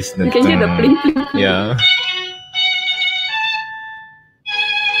the bass. You can hear the bling bling. Yeah.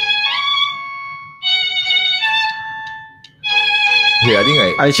 Okay, I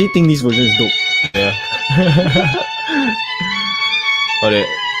think I actually think this version is dope. yeah. Or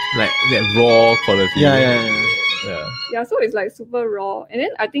that raw quality. Yeah. Yeah, so it's like super raw. And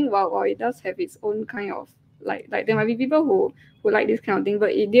then I think while it does have its own kind of like there might be people who like this kind of thing,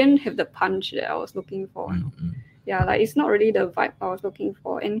 but it didn't have the punch that I was looking for. Mm-hmm. Yeah, like it's not really the vibe I was looking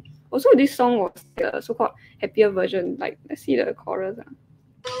for. And also this song was the so-called happier version. Like let's see the chorus.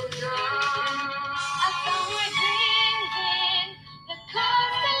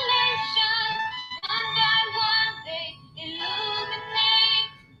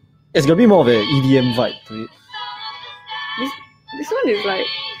 It's gonna be more of an EDM vibe to it. This one is like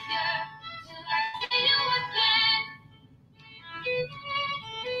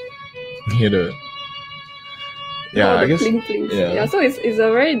Hear the I guess bling, bling. Yeah, so it's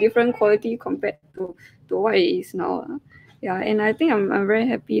a very different quality compared to what it is now. Yeah, and I think I'm very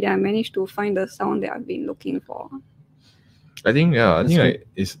happy that I managed to find the sound that I've been looking for. I think That's like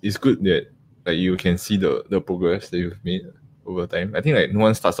it's good that like you can see the progress that you've made over time. I think like no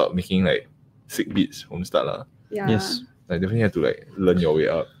one starts out making like sick beats from the start lah. Yeah. Yes. Like definitely have to like learn your way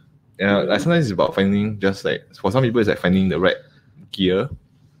up. And like sometimes it's about finding just like for some people it's like finding the right gear,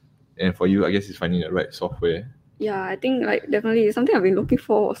 and for you I guess it's finding the right software. Yeah, I think like definitely it's something I've been looking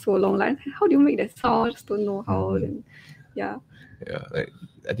for so long. Like how do you make that sound? I just don't know how. And yeah. Yeah, like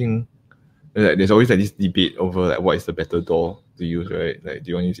I think like, there's always like this debate over like what is the better DAW to use, right? Like do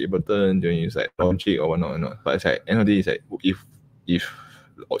you want to use Ableton, do you want to use like Logic or whatnot or not? But it's like end of the day it's like if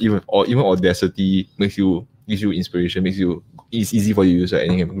even Audacity gives you inspiration, it's easy for you to use, right?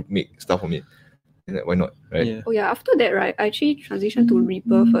 And you can make stuff from it. And like, why not? Right? Yeah. Oh yeah, after that, right, I actually transitioned to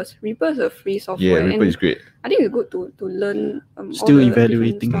Reaper first. Reaper is a free software. Yeah, Reaper and is great. I think it's good to learn Still all the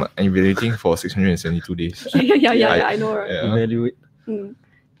evaluating. different stuff. I'm evaluating for 672 days. Yeah, I know, right? Yeah. Evaluate.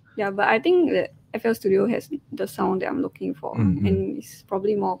 Yeah, but I think that FL Studio has the sound that I'm looking for, and it's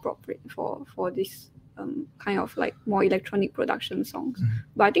probably more appropriate for this kind of like more electronic production songs.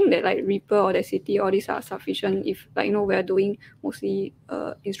 But I think that like Reaper or Audacity, all these are sufficient if like we're doing mostly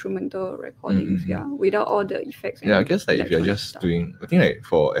instrumental recordings, without all the effects. Yeah, I guess like if you're electronic just stuff. doing, I think like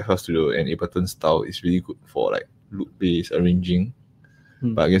for FL Studio and Ableton style, it's really good for like loop-based arranging.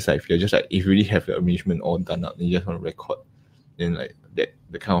 But I guess like if you're just like if you really have the arrangement all done up and you just want to record, then like that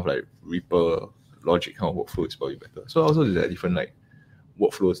the kind of like Reaper Logic kind of workflow is probably better. So also there's like different like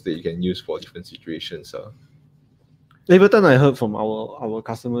workflows that you can use for different situations. Ableton, I heard from our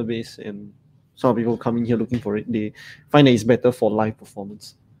customer base and some people coming here looking for it. They find that it's better for live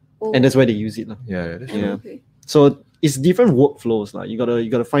performance, and that's where they use it. Yeah, that's Yeah. Okay. So it's different workflows. You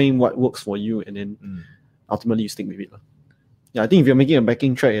gotta find what works for you, and then ultimately you stick with it. Yeah, I think if you're making a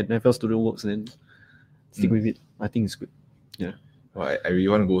backing track and FL Studio works, then stick with it. I think it's good. Yeah. Well, I really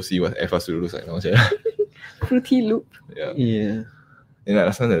want to go see what FL Studio looks like now. Yeah. Fruity Loop. Yeah. Yeah. And like,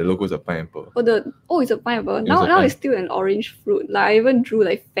 last time the logo is a pineapple. It's a pineapple. Now pine- it's still an orange fruit. Like I even drew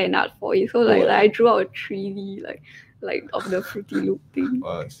like fan art for it. So like I drew out a 3D like of the Fruity Loop thing.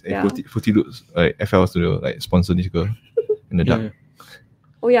 Yeah. Fruity Loops, like FL Studio, like sponsor this girl in the dark.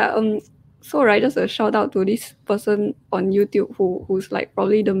 Oh yeah, So right, just a shout out to this person on YouTube who's like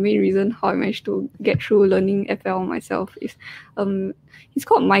probably the main reason how I managed to get through learning FL myself is he's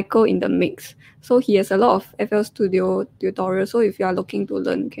called Michael in the Mix. So he has a lot of FL Studio tutorials. So if you are looking to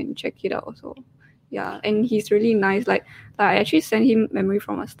learn, you can check it out. So yeah, and he's really nice. Like I actually sent him Memory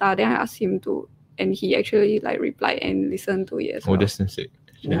from a Star, then I asked him to, and he actually like replied and listened to it as well. Oh, that's sick.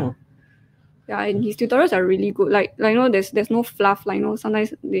 Yeah. Yeah, and his tutorials are really good. Like there's no fluff. Like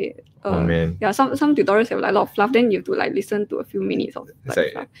sometimes they Oh man. yeah, some tutorials have like a lot of fluff. Then you have to like listen to a few minutes of It's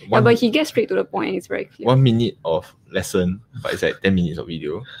like, like fluff. Yeah, but he gets straight to the point. It's very clear. 1 minute of lesson, but it's like 10 minutes of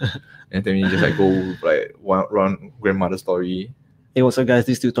video. And 10 minutes just like go like run grandmother story. Hey, what's up, guys?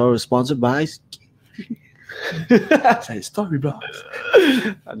 This tutorial is sponsored by. It's like story blocks.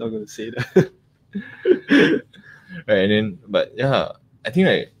 I'm not gonna say that. Right, and then but yeah, I think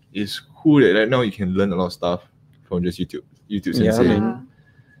like it's cool that right now you can learn a lot of stuff from just YouTube Yeah, Sensei. man.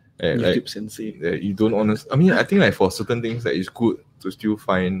 And, YouTube like, Sensei. that you don't I mean, I think like for certain things that it's good to still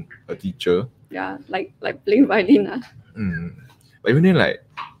find a teacher. Yeah, like playing violin. But even then like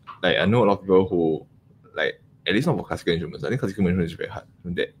I know a lot of people who like at least not for classical instruments. I think classical instruments is very hard.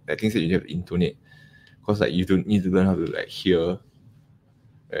 That things that you have to intonate. Because like you don't need to learn how to like hear.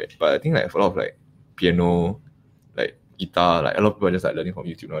 Right. But I think like for a lot of like piano, like guitar, like a lot of people are just like learning from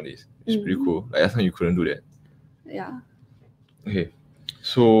YouTube nowadays. It's pretty cool. Like last time you couldn't do that. Yeah. Okay.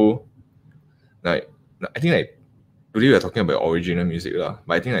 So like I think like today we're talking about original music lah.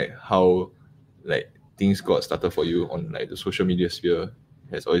 But I think like how like things got started for you on like the social media sphere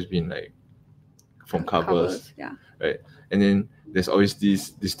has always been like from covers. Yeah. Right. And then there's always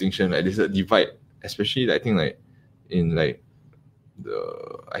this distinction, like there's a divide, especially I think like in like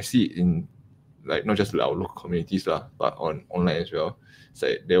I see it in like not just our local communities lah, but online as well. It's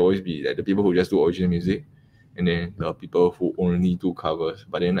like there always be like the people who just do original music, and then the people who only do covers.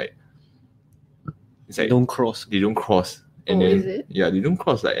 But then like it's like They don't cross. they don't cross, and Oh, then is it? yeah, they don't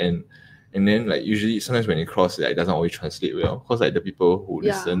cross like and then like usually sometimes when they cross, like, it doesn't always translate well because like the people who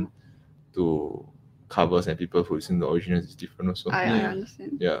Yeah. listen to covers and people who listen to originals is different also. I Yeah.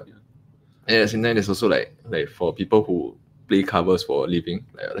 understand. Yeah. And at the same time, there's also like for people who play covers for a living,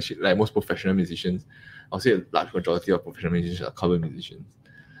 like most professional musicians, I'll say a large majority of professional musicians are cover musicians.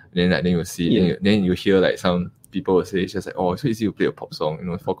 And then you'll see, then you hear like some people will say it's just like, oh, it's so easy to play a pop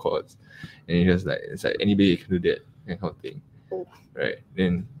song, 4 chords, and it's like anybody can do that kind of thing, Oh. right?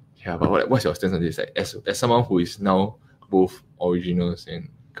 Then yeah, but what's your stance on this? Like as someone who is now both originals and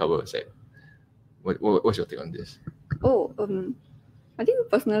covers, like what's your take on this? Oh, I think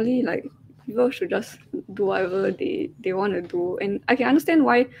personally, like people should just do whatever they want to do, and I can understand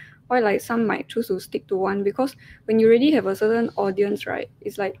why like some might choose to stick to one, because when you already have a certain audience, right,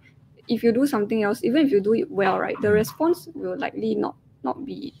 it's like if you do something else, even if you do it well, right, the response will likely not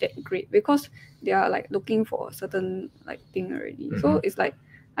be that great because they are like looking for a certain like thing already. So it's like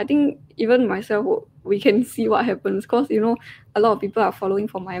I think even myself, we can see what happens because a lot of people are following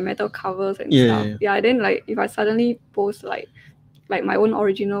for my metal covers and stuff. Yeah, then like if I suddenly post like my own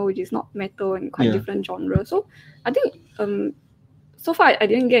original, which is not metal and quite different genre. So I think so far I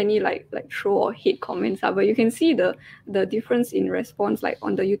didn't get any like troll or hate comments, but you can see the difference in response like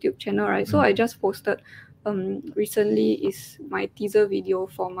on the YouTube channel, right? So I just posted recently is my teaser video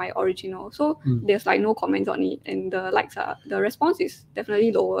for my original. So there's like no comments on it, and the response is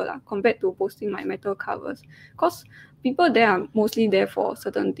definitely lower compared to posting my metal covers, because people there are mostly there for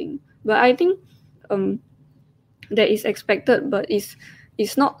certain things. But I think that is expected, but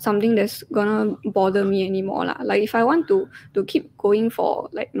it's not something that's gonna bother me anymore lah. Like if I want to keep going for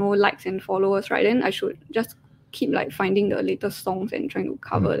like no likes and followers, right, then I should just keep like finding the latest songs and trying to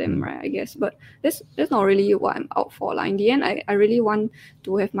cover them, right, I guess. But that's not really what I'm out for. Like in the end, I really want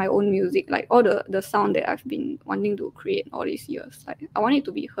to have my own music, like all the sound that I've been wanting to create all these years. Like I want it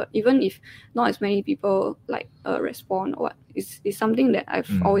to be heard, even if not as many people like respond or what. It's something that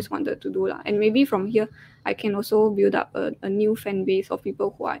I've always wanted to do lah. And maybe from here I can also build up a new fan base of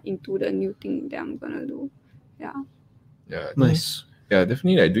people who are into the new thing that I'm gonna do. Yeah. Yeah. Nice. Yeah,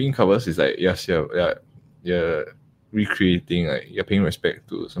 definitely like doing covers is like yes, you're recreating, like you're paying respect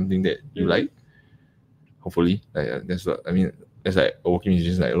to something that you like. Hopefully, like that's what I mean. It's like a working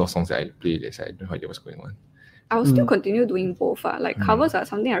musician, like a lot of songs that I play. That's like I don't know what's going on. I'll still continue doing both. Like covers are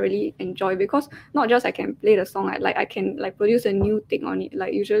something I really enjoy because not just I can play the song, I can like produce a new thing on it.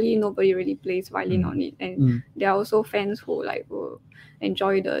 Like usually nobody really plays violin on it, and there are also fans who like will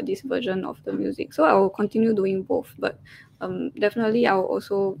enjoy this version of the music. So I will continue doing both, but definitely I will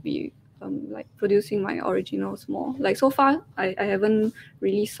also be like producing my originals more. Like so far I haven't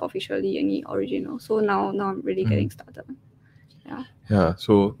released officially any originals, so now I'm really getting started. Yeah,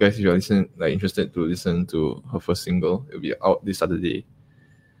 so guys, if you're interested to listen to her first single, it'll be out this Saturday.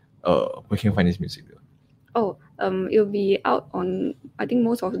 Where can you find this music? It'll be out on, I think,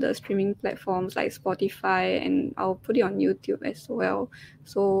 most of the streaming platforms like Spotify, and I'll put it on YouTube as well.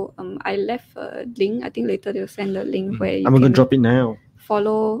 So I left a link. I think later they'll send the link where you I'm gonna can drop it now.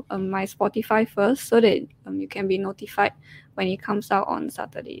 follow my Spotify first, so that you can be notified when it comes out on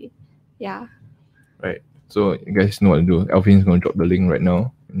Saturday. Yeah. Right. So you guys know what to do. Alvin's gonna drop the link right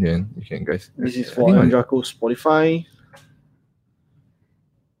now, and then you can guys. This is I for think Draco Spotify.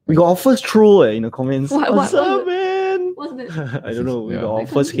 We got our first troll in the comments. What- What's what- up, man? What's that? I don't know. We Yeah. got our I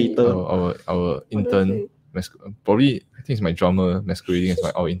first can't see. hater. Our intern, probably I think it's my drummer masquerading as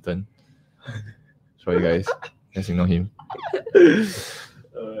our intern. Sorry guys, let's ignore him.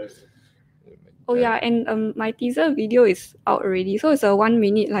 Oh yeah, and my teaser video is out already. So it's a 1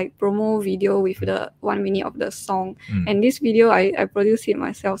 minute like promo video with the 1 minute of the song. Mm. And this video I produced it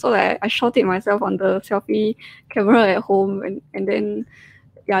myself. So like, I shot it myself on the selfie camera at home, and then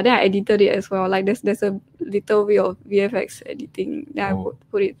then I edited it as well. Like there's a little bit of VFX editing. Then Oh. I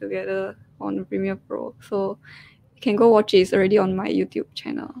put it together on Premiere Pro. So you can go watch it. It's already on my YouTube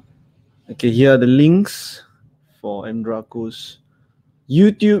channel. Okay, here are the links for M Draco's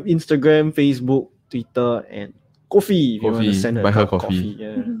YouTube, Instagram, Facebook, Twitter, and coffee. If you want to Coffee. send her Buy a her cup of coffee.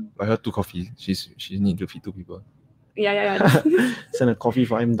 Yeah. Buy her 2 coffees. She need to feed 2 people. Yeah. Send a coffee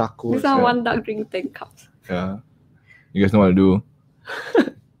for M Draco. This one 1 dark drink 10 cups. Yeah. You guys know what to do.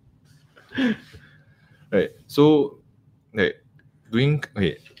 Right. So like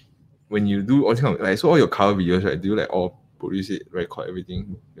when you do all kind of like, so all your cover videos, right? Do you like all produce it, record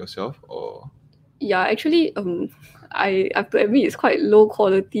everything yourself, or Yeah, actually, I have to admit it's quite low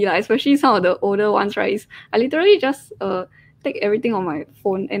quality, like, especially some of the older ones, right? I literally just take everything on my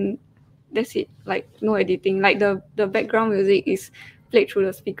phone and that's it. Like no editing. Like the background music is played through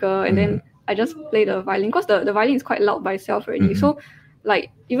the speaker, and then I just play the violin, because the violin is quite loud by itself already. So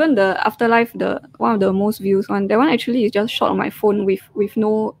like even the Afterlife, the one of the most views one, that one actually is just shot on my phone with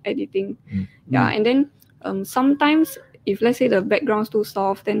no editing. Yeah, and then sometimes if let's say the background's too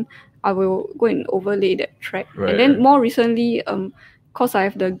soft, then I will go and overlay that track. Right, and then right. more recently, cause I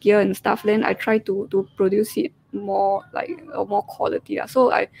have the gear and stuff, then I try to produce it more like more quality.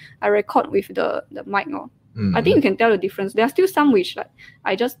 So I record with the mic. I think you can tell the difference. There are still some which like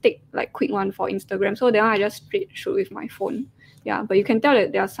I just take like quick one for Instagram, so then I just straight shoot with my phone. Yeah, but you can tell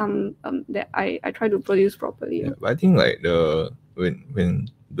that there are some that I try to produce properly. yeah, but I think like when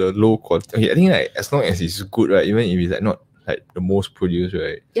the low quality, okay, I think like as long as it's good, right? Even if it's like not like the most produced,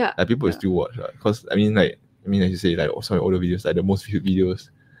 right? Yeah. Like people will still watch, right? Because I mean as you say, like some older videos, like the most viewed videos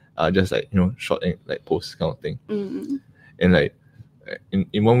are just like short and like post kind of thing. And like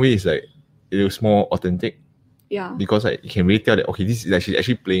in one way, it's like it was more authentic. Yeah. Because like you can really tell that okay, this is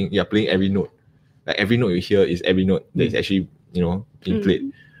actually playing every note. Like every note you hear is every note that is actually being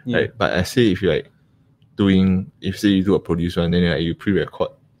played. Yeah. Right. But I say if you like if say you do a producer and then like you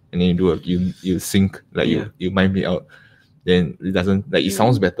pre-record and then you do you sync, like you mic me out, then it doesn't like it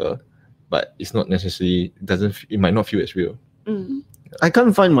sounds better, but it's not necessarily it might not feel as real. I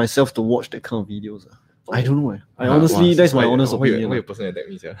can't find myself to watch that kind of videos. I don't know. I honestly, Wow, that's my why- honest why you- opinion. Why your person attack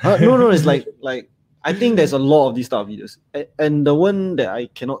me, sia? No, it's like I think there's a lot of these type of videos, and the one that I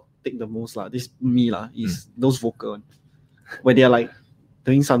cannot take the most is those vocal one, where they are like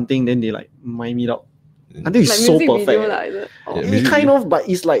doing something, then they like mime it out. I think it's Like so music perfect. video lah, is it? Oh. Yeah, It music kind video. of, but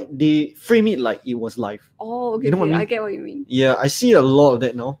it's like they frame it like it was live. Oh, okay, You know what I okay, mean? I get what you mean. Yeah, I see a lot of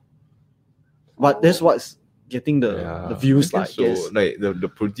that now. But that's what's getting the views, I like. guess so. Like the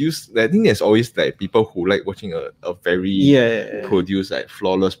produced, I think there's always like people who like watching a very Yeah. produced, like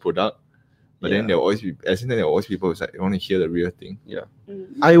flawless product. But then Yeah. there will always be, I think there will always be people who's like they want to hear the real thing.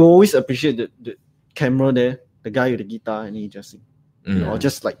 I will always appreciate the camera there, the guy with the guitar, and he just sing. Or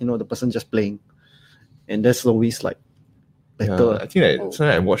just like the person just playing. And that's always like better. I think like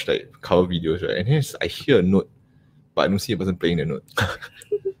sometimes I watch like cover videos, right? And then I hear a note, but I don't see a person playing the note.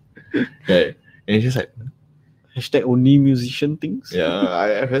 Right. And it's just like Hashtag only musician things.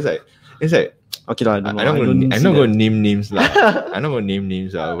 I feel like it's like Okay, I don't know. I'm not see gonna that. name names lah. I'm not gonna name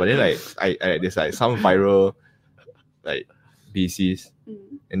names but then like I there's like some viral like BCs,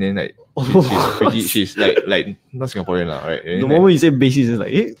 and then like she's like not Singaporean lah, right? And The then, moment you say basis, it's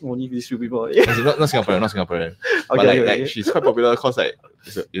like, hey, only these few people. Yeah. not Singaporean. But like she's quite popular because like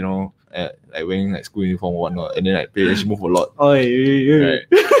it's, like wearing like school uniform or whatnot, and then like she move a lot. Right.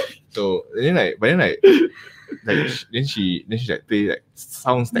 So and then like, but then like then she like play like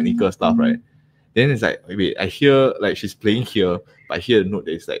sounds technical stuff, right? Then it's like wait, I hear like she's playing here, but I hear a note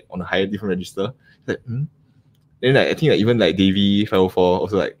that is like on a higher different register. It's like Then like, I think like, even like Davey 504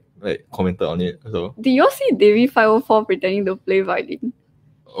 also like commented on it. So Did you all see Davey 504 pretending to play violin?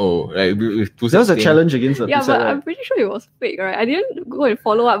 oh, like with two That was a thing. challenge against the Yeah, preset, but right? I'm pretty sure it was fake, right? I didn't go and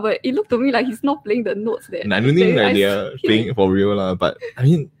follow up, but it looked to me like he's not playing the notes there. And I don't think like they are see- playing it for real lah. But I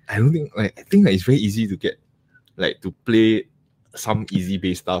mean, I think like it's very easy to get like to play some easy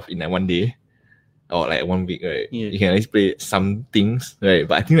bass stuff in like one day or like 1 week, right? Yeah. You can at least play some things, right?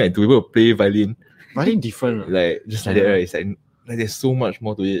 But I think like to be able to play violin Violin different. like just like that, right? It's like there's so much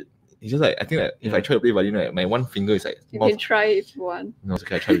more to it. It's just like I think like if I try to play violin, right, my one finger is like You can try if you want. no, it's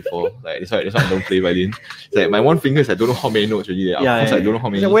okay, I tried before. Like that's why I don't play violin. It's like my one finger is I don't know how many notes really. Of course I don't know how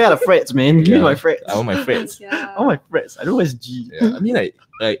many. Where are the frets, man? Give me Yeah. my frets. I want my frets. Yeah. I want my frets. I don't know where's G. Yeah, I mean like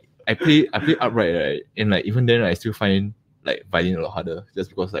I play upright, right? And like even then I still find like violin a lot harder just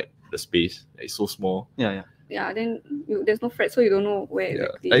because like the space like, it's so small. Yeah. Yeah, then there's no fret, so you don't know where Yeah.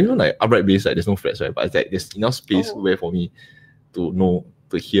 exactly. Like even like upright bass, like there's no frets, right? But it's like there's enough space Oh. where for me to know,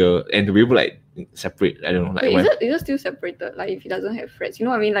 to hear, and to be able to like separate. I don't know, like Wait, when, is it still separated? Like if it doesn't have frets, you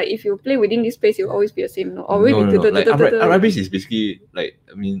know what I mean? Like if you play within this space, it'll always be the same note. Or will it be Like upright bass is basically like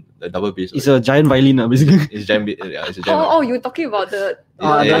I mean the double bass. It's a giant violin, basically. It's giant bass. Yeah, it's a giant. Oh, you're talking about the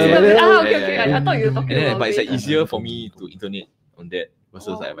Ah, yeah, classical yeah, bass. yeah, Okay. yeah. I thought you were talking And then, about but it's like bass. easier for me to intonate on that versus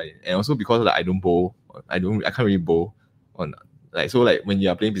Oh. like violin. And also because like I don't bow, I can't really bow on like so like when you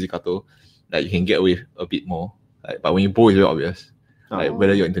are playing pizzicato, like you can get away a bit more. Like, but when you bow, it's very obvious. Like Oh.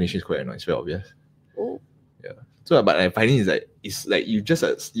 whether your intonation is correct or not, it's very obvious. Oh. So but like violin is like it's like you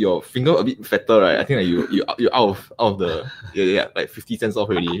just your finger a bit fatter, right? I think like you're out of the like 50 cents off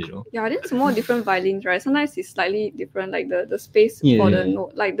already, you know. Yeah, there's more different violins, right? Sometimes it's slightly different, like the space Yeah, for yeah, the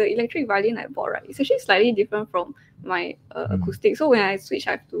note. Like the electric violin I bought, right? It's actually slightly different from my Mm. acoustic. So when I switch,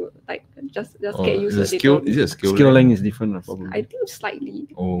 I have to like just Oh, get used to is it. it skill? Is it a skill? Skill length? length is different, probably. I think slightly.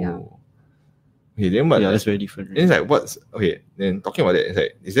 Oh. Yeah. Okay, then but Yeah, that's very different. then it's like what's okay? Then talking about that, it's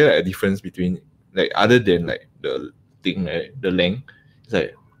like is there like a difference between like other than like the thing, right? The length. It's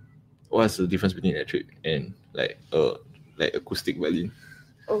like what's the difference between electric and like acoustic violin?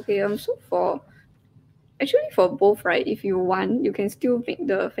 Okay, so for both, right, if you want, you can still make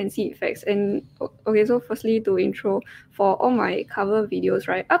the fancy effects. And okay, so firstly to intro, for all my cover videos,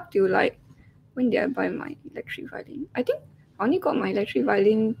 right, up to like when did I buy my electric violin? I think I only got my electric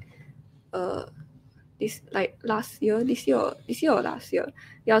violin this year or last year.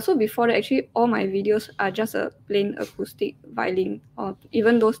 Yeah, so before that actually all my videos are just a plain acoustic violin, or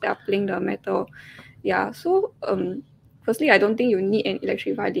even those that are playing the metal. Yeah, so firstly, I don't think you need an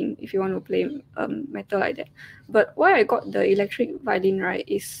electric violin if you want to play metal like that. But why I got the electric violin, right,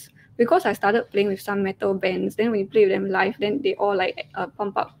 is because I started playing with some metal bands. Then when you play with them live, then they all like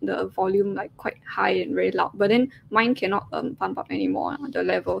pump up the volume like quite high and very loud. But then mine cannot pump up anymore the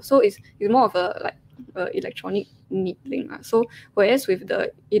level. So it's more of a like electronic need thing. So whereas with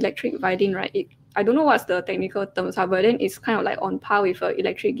the electric violin, right, I don't know what's the technical terms, but then it's kind of like on par with an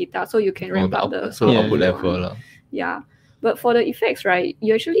electric guitar. So you can ramp up the output Yeah. level lah. Yeah, but for the effects, right,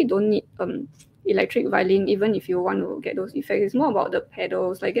 you actually don't need electric violin even if you want to get those effects. It's more about the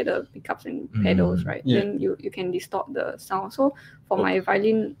pedals, like get the pickups and pedals, right? Yeah. Then you can distort the sound. So for my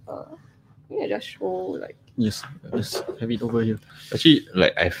violin, I just show like Yes, just have it over here. Actually,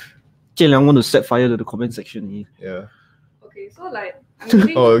 like Jian Liang want to set fire to the comment section here. yeah. okay, so like I'm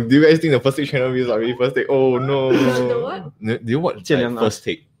using Oh, do you guys think the first take channel views are really first take? Oh no. The what? No, do you watch Jian like, Liang first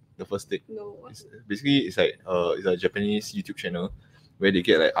take? The first take. no what? Basically it's like it's a Japanese YouTube channel where they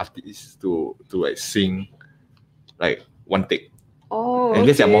get like artists to like sing like one take. Oh, And I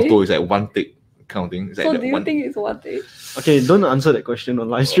guess their okay. motto is like one take kind of thing. It's like So that do you one think it's one thing? Okay, don't answer that question on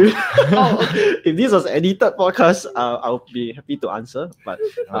live stream. Oh, okay. If this was edited podcast, I'll be happy to answer. But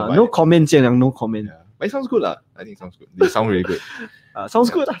but- no comment, Jian Liang, no comment. Yeah. But it sounds good lah. I think it sounds good. They sound really good. Sounds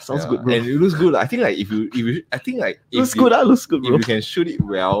good. Sounds Yeah. good, bro. And it looks good. I think like if you I think like if Looks you, good, looks good, if bro. you can shoot it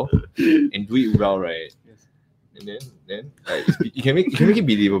well and do it well, right? And then like you can make it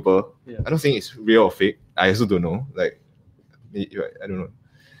believable. Yeah. I'm not saying it's real or fake. I also don't know. Like I don't know.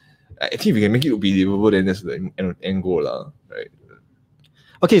 I think if you can make it believable, then that's the end goal lah, right?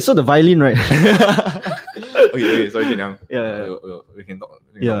 Okay, so the violin, right? Okay, sorry, Jian Liang. Yeah. We can talk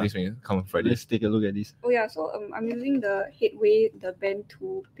Yeah. about this when you come on Friday. Let's take a look at this. Oh yeah, so I'm using the Headway, the band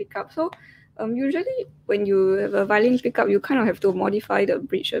to pick up. So usually when you have a violin pickup, you kind of have to modify the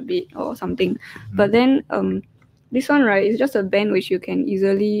bridge a bit or something. But then this one, right, is just a band which you can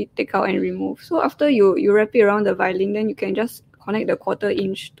easily take out and remove. So after you wrap it around the violin, then you can just connect the 1/4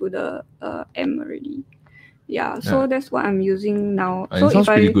 inch to the M already. Yeah, so that's what I'm using now. And So it sounds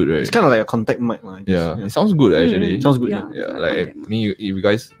if pretty good, right? It's kind of like a contact mic, like. Yeah, it sounds good actually. Sounds good. Yeah. Yeah. Yeah, like I mean, if you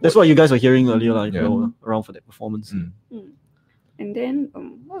guys That's what you guys were hearing earlier, like, Yeah. you know, around for that performance. And then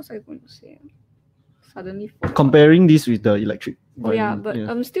what was I going to say? Suddenly forgot. Comparing this with the electric. Oh yeah, violin,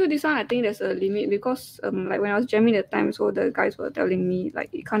 but still this one I think there's a limit because like when I was jamming at the time, so the guys were telling me like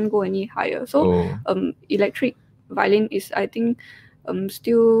it can't go any higher. So electric violin is I think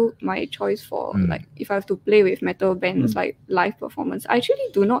still my choice for like if I have to play with metal bands like live performance. I actually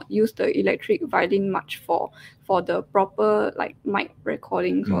do not use the electric violin much for the proper like mic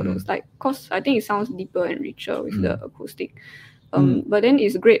recordings or those like cause I think it sounds deeper and richer with the acoustic. But then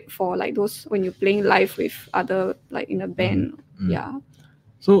it's great for like those when you're playing live with other like in a band. Yeah.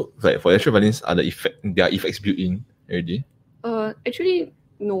 So like for electric violins, are there are effects built in already? Actually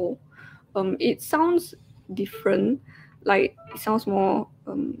no. It sounds different. Like it sounds more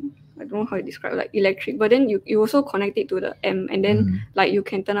I don't know how to describe like electric, but then you also connect it to the amp and then like you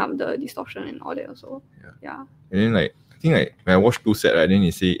can turn up the distortion and all that also. Yeah. And then like I think like when I watched 2set, right, then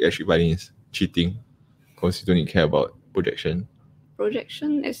they say electric violin is cheating because you don't care about projection.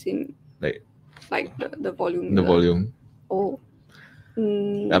 Projection as in like the volume. The volume. Oh.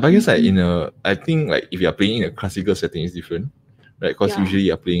 But I guess like I think like if you are playing in a classical setting, it's different, right? Because usually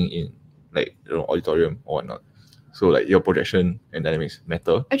you are playing in like auditorium or whatnot. So like your projection and dynamics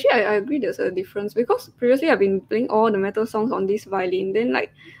matter. Actually, I agree there's a difference because previously I've been playing all the metal songs on this violin. Then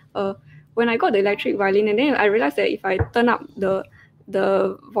like when I got the electric violin and then I realized that if I turn up the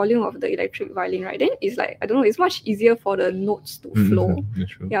volume of the electric violin, right, then it's like I don't know, it's much easier for the notes to flow.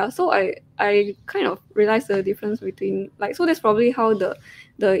 That's true. Yeah, so I kind of realized the difference between like so that's probably how the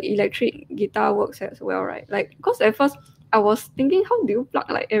electric guitar works as well, right? Like because at first I was thinking, how do you plug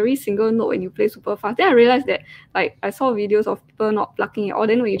like every single note when you play super fast? Then I realized that like I saw videos of people not plugging it, or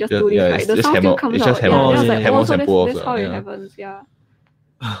then when you just do this, like the sound still comes out. That's how it happens. Yeah.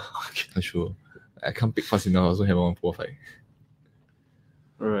 That's true. I can't pick fast enough. I also hammer 145.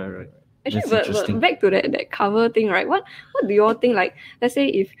 Right. Actually, but back to that cover thing, right? What do you all think? Like, let's say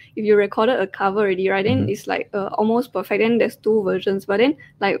if you recorded a cover already, right? Then it's like almost perfect. Then there's 2 versions, but then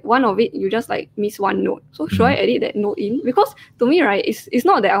like one of it you just like miss one note. So should I edit that note in? Because to me, right, it's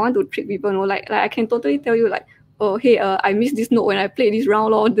not that I want to trick people. No, like I can totally tell you like, oh hey, I missed this note when I played this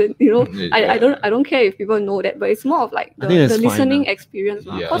round, or then I don't care if people know that, but it's more of like the listening experience.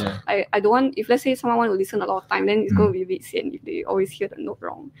 Because I don't want, if let's say someone want to listen a lot of time, then it's going to be a bit sian if they always hear the note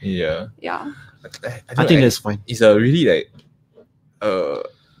wrong. Yeah. I think that's fine. It's a really like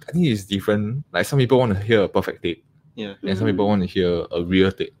I think it's different. Like some people want to hear a perfect take. Yeah. And some people want to hear a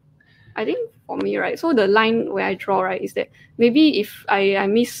real take. I think for me, right, so the line where I draw, right, is that maybe if I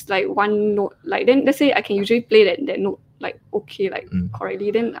miss like one note, like then let's say I can usually play that note like okay, like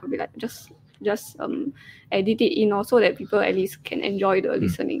correctly, then I'll be like just edit it in also that people at least can enjoy the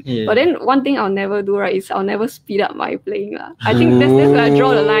listening. Yeah. But then one thing I'll never do, right, is I'll never speed up my playing. I think that's where I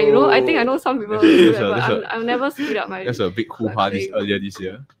draw the line, I think I know some people do that, but I'll never speed up my. That's a big hoo-ha earlier this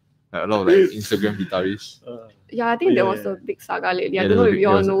year. Like a lot of like Instagram guitarists. I think there was a big saga lately. I don't know if you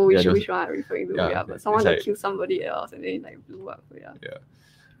all know which one I'm referring to. But someone accused somebody else and then it like blew up.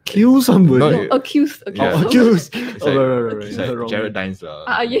 Kill somebody? Accused. Accused. It's Right. like Jared Dines.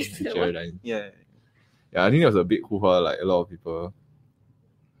 Yes. Jared Dines. Yeah, I think there was a big hoo-ha, like a lot of people.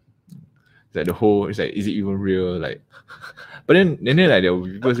 It's like the whole, it's like, is it even real? Like, but then like there were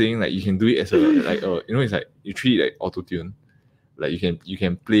people saying like you can do it as a like it's like you treat it like auto-tune. Like you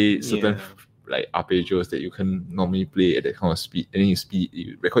can play certain like arpeggios that you can normally play at that kind of speed, and then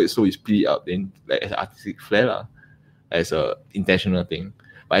you record it slow, you speed it up, then like as an artistic flair as a intentional thing.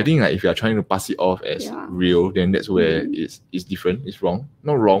 But I think like if you are trying to pass it off as real, then that's where it's different. It's wrong,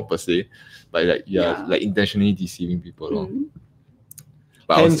 not wrong per se, but like like intentionally deceiving people.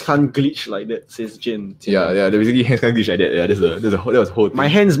 But hands can't glitch like that, says Jin. Yeah. Basically hands can't glitch like that. Yeah, that was the whole thing. My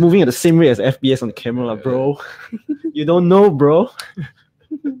hands moving at the same rate as FPS on the camera, bro. You don't know, bro.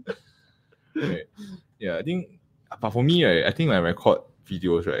 Right. Yeah, I think. But for me, right, I think when I record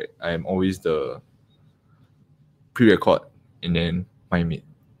videos, right, I am always the pre-record and then find it.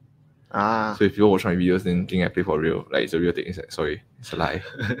 So if you watch my videos, then think I play for real. Like it's a real thing. It's like, sorry, it's a lie.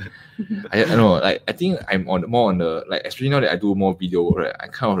 I don't know. Like I think I'm more on the like, especially now that I do more video work, right? I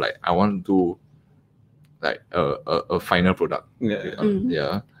kind of like I want to do like a final product.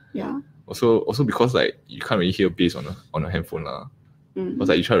 Yeah. Also because like you can't really hear bass on a handphone lah. Because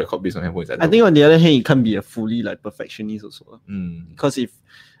like you try to record bass on handphones. I think on the other hand, you can't be a fully like perfectionist also. Because if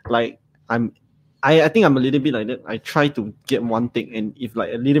like I'm I think I'm a little bit like that. I try to get one take, and if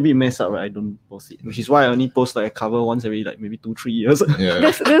like a little bit mess up, right, I don't post it. Which is why I only post like a cover once every like maybe 2-3 years. Yeah.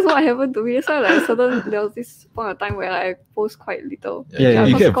 That's what happened to me. So like there was this point of time where I post quite little. Yeah,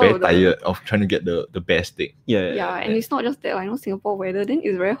 You because get very of the- tired of trying to get the best thing. Yeah, and it's not just that, like, Singapore weather, then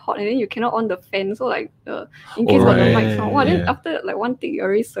it's very hot and then you cannot on the fan. So like in case of the right. mic sound, then Yeah. after like one take you're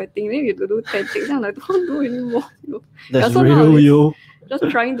already sweating, then you have to do 10 takes. And I'm like, don't do anymore. That's so real, nowadays- yo. Just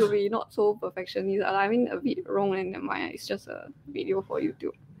trying to be not so perfectionist. I mean a bit wrong and never mind. It's just a video for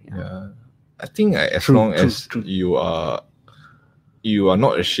YouTube. Yeah. I think as True, long true, as true. you are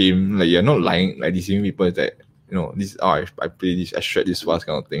not ashamed, like you're not lying, like deceiving people that this I play this, I shred this fast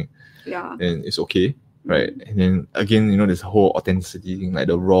kind of thing, Yeah. and it's okay, right? And then again, this whole authenticity thing, like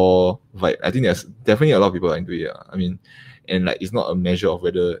the raw vibe. I think there's definitely a lot of people that into it. I mean, and like it's not a measure of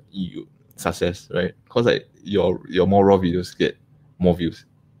whether you success, right? Because like your more raw videos get more views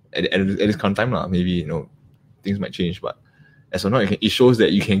at this current time lah. Maybe things might change, but as of now, it shows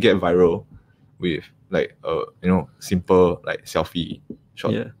that you can get viral with like simple like selfie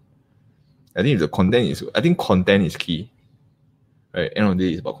shot. Yeah. I think content is key, right? End of the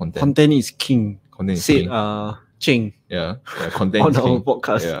day, it's about content. Content is king. Content is Said king. Cheng Yeah, content on is our king.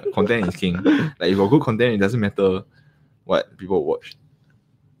 podcast. Yeah, content is king. Like if you got good content, it doesn't matter what people watch.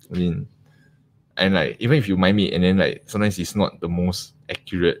 I mean, and like even if you mind me, and then like sometimes it's not the most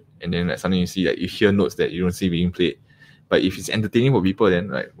accurate, and then like sometimes you see like you hear notes that you don't see being played, but if it's entertaining for people, then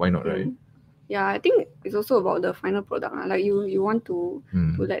like why not, right? Yeah, I think it's also about the final product. Like you want to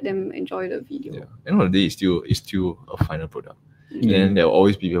let them enjoy the video. Yeah. End of the day, it's still a final product. Mm. And then there will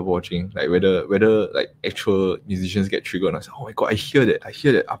always be people watching, like whether like actual musicians get triggered and I say, oh my god, I hear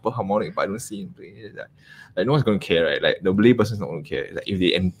that upper harmonic, but I don't see him play it. Like no one's gonna care, right? Like the lay person's not gonna care. Like if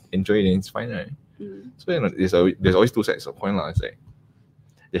they enjoy it, then it's fine, right? Mm. So there's always two sides of the coin, lah. It's like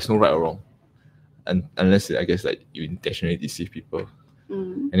there's no right or wrong, and unless I guess like you intentionally deceive people,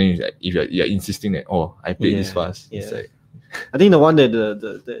 Mm. and then it's like if you're insisting that I played this fast, it's Yeah. like I think the one that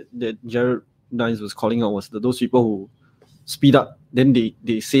that Jared Nines was calling out was those people who speed up, then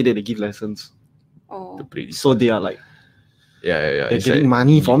they say that they give lessons. Oh. to play this. So they are like Yeah. they're It's getting like,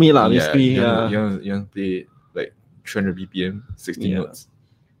 money from it, lah, yeah, basically. You Yeah. want to play like 300 BPM, 16 Yeah. notes.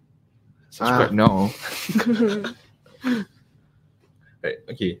 Subscribe now. Right.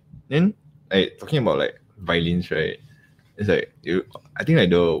 Okay. Then like talking about like violins, right? It's like I think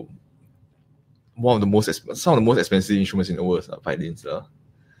like some of the most expensive instruments in the world are violins,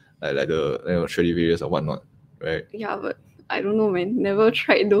 like the Stradivarius or whatnot, right? Yeah, but I don't know, man. Never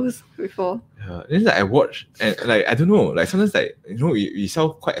tried those before. Yeah, then like I watch and like I don't know, like sometimes like we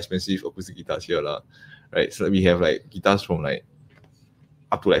sell quite expensive acoustic guitars here, right? So we have like guitars from like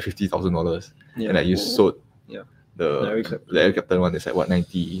up to like $50,000, Yeah. and like you sold Yeah. the Eric Clapton one is like what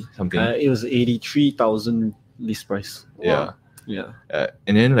 90 something. It was 83,000 list price. Yeah, Yeah.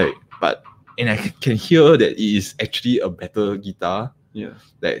 and then like and I can hear that it is actually a better guitar. Yeah.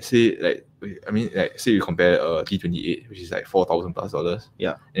 Like say we compare a T28, which is like $4,000+.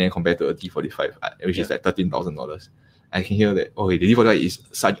 Yeah. And then compared to a T45, which is like $13,000. I can hear that the T45 is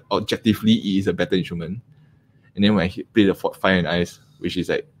such objectively it is a better instrument. And then when I play the Fire and Ice, which is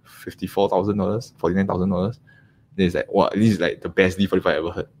like $54,000, $49,000, then it's like this is like the best D45 I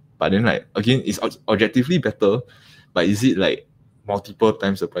ever heard. But then like again, it's objectively better, but is it like multiple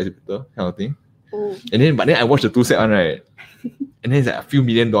times the price better kind of thing? Oh. But then I watched the 2-set one, right? And then it's like a few $1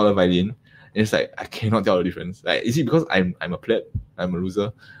 million violin. And it's like I cannot tell the difference. Like, is it because I'm a pleb, I'm a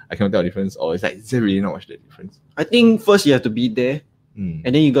loser, I cannot tell the difference, or is there really not much the difference? I think first you have to be there, Mm.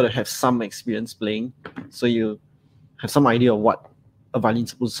 and then you got to have some experience playing, so you have some idea of what a violin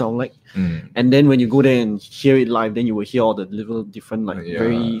is supposed to sound like. Mm. And then when you go there and hear it live, then you will hear all the little different, like Yeah.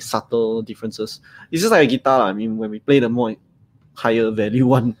 very subtle differences. It's just like a guitar, lah. I mean, when we play the more higher value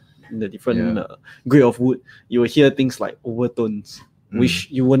one in the different grade of wood, you will hear things like overtones, which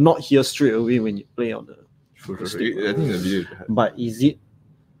you will not hear straight away when you play on the. True. I think the video. But is it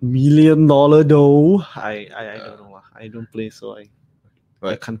 $1 million though? I don't know. I don't play, so I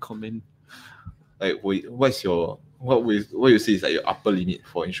Right. can't comment. Like, what you say is like your upper limit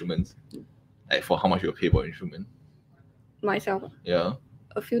for instruments, like for how much you pay for an instrument? Myself, Yeah.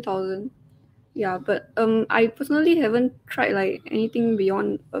 a few thousand. Yeah, but I personally haven't tried like anything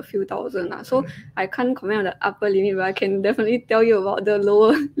beyond a few thousand. So I can't comment on the upper limit, but I can definitely tell you about the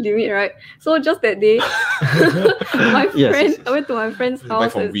lower limit, right? So just that day, I went to my friend's You buy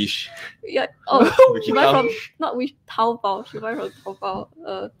house. from and- Wish. Yeah. Wish She buy Taobao. from not Wish, Taobao. She buy from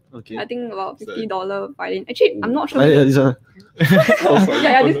Taobao. Okay. I think about $50 violin. Actually, I'm not sure. This one.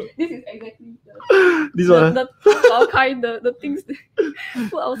 yeah, this is exactly This one. the Taobao kind, the things that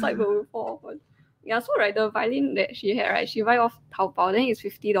put outside but will fall off. Yeah, so right, the violin that she had, right, she buy off Taobao, then it's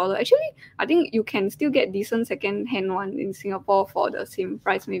 $50. Actually, I think you can still get decent second-hand one in Singapore for the same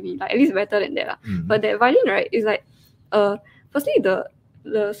price, maybe, like at least better than that. But that violin, right, is like, firstly,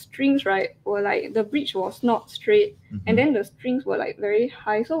 the strings, right, were like, the bridge was not straight, and then the strings were like very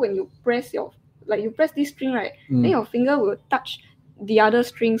high. So when you press this string, right, then your finger will touch the other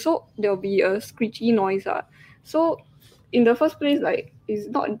string, so there'll be a screechy noise. So in the first place, like, it's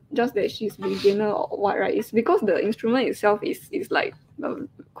not just that she's beginner or what, right? It's because the instrument itself is like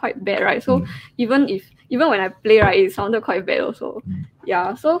quite bad, right? So even when I play, right, it sounded quite bad also.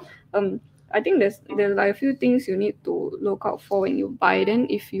 Yeah. So I think there's like a few things you need to look out for when you buy. Then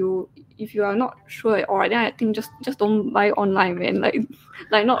if you are not sure at all, right, then I think just don't buy online, man.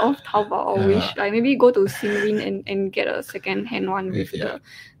 Like not off Taobao or Wish. Like maybe go to Sinwin and get a second hand one with the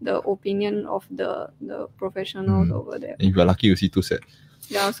opinion of the professionals over there. If you're lucky, you see 2 sets.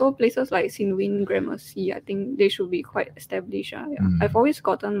 Yeah, so places like Sinwin, Gramercy, I think they should be quite established. Yeah. I've always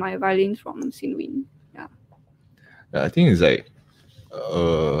gotten my violins from Sinwin. Yeah. I think it's like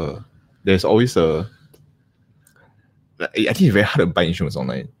there's always I think it's very hard to buy instruments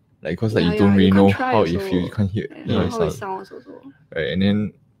online. Like, because like you don't really know how it feels, you can't hear how it sounds also. Right, and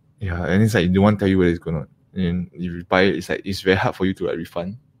then and it's like no one tell you whether it's gonna. And if you buy it, it's like it's very hard for you to like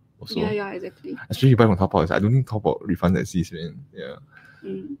refund. Also. Yeah, exactly. Especially if you buy from Taobao, I don't think Taobao refunds exist, man. Yeah.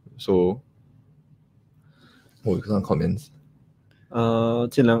 So, some comments.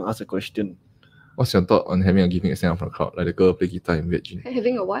 Jin Lang asked a question. What's your thought on having a gimmick stand up from the crowd, like the girl play guitar in Weird Gym?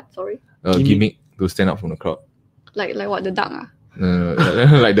 Having a what? Sorry. Gimmick to stand up from the crowd. Like what, the duck? No,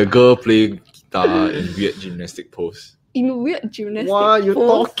 like the girl play guitar in weird gymnastic pose. In weird gymnastic What are you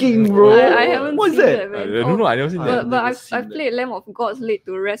pose? talking, bro? I haven't What's seen that? man. I don't know. I never seen that. But I've played Lamb of God's Laid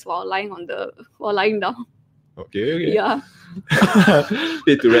to Rest while lying down. Okay. Yeah.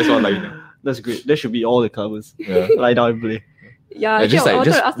 Laid to rest while lying down. That's great. That should be all the covers. Yeah. Lie down and play. Yeah, just I like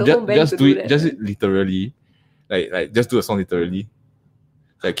wanted to ask the whole band just to do it. that. Just literally, like just do a song literally.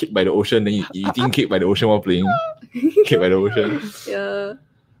 Like Cake by the Ocean, then you eating cake by the ocean while playing Cake by the Ocean. Yeah.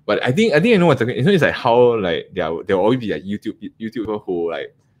 But I think I know what's happening. It's like how like there will always be like YouTuber who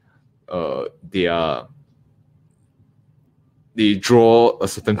like they draw a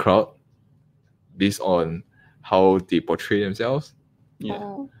certain crowd based on how they portray themselves. Yeah.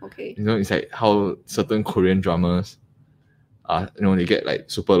 Oh, okay. You know, it's like how certain Korean dramas are, they get like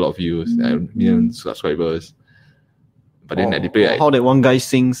super a lot of views, million subscribers. But then like, they play like, how that one guy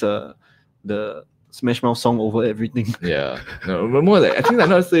sings the Smash Mouth song over everything. Yeah. No, but more like I think like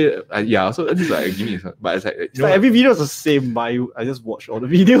not say so it's like a gimmick, but it's like It's like every video is the same, but I just watch all the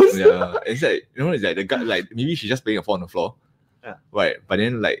videos. Yeah. It's like it's like the guy like maybe she's just playing a 4 on the floor. Yeah. Right. But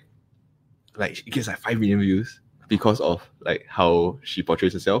then like it gets like 5 million views because of like how she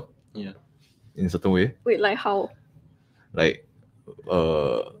portrays herself. Yeah. In a certain way. Wait, like how? Like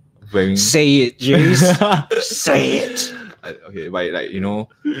wearing Say it, Jace. Say it. Okay, by like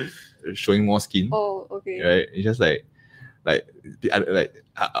showing more skin. Oh, okay. Right? It's just like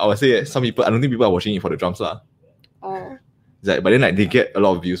I would say some people, I don't think people are watching it for the drums lah. Oh. It's like, but then like they get a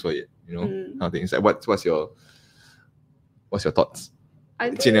lot of views for it, kind of thing. It's like what's your thoughts?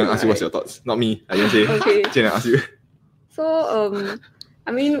 Jin Liang ask you what's your thoughts, not me. I didn't say. Okay. Jin Liang ask you. So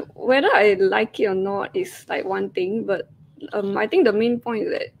I mean, whether I like it or not is like one thing, but I think the main point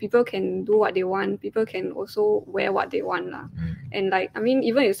is that people can do what they want. People can also wear what they want lah. And like, I mean,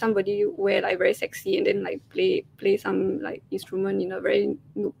 even if somebody wear like very sexy and then like play some like instrument in a very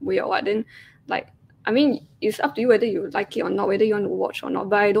noob way or what, then like, I mean, it's up to you whether you like it or not, whether you want to watch or not.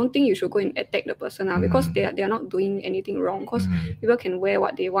 But I don't think you should go and attack the person because they are not doing anything wrong. Because people can wear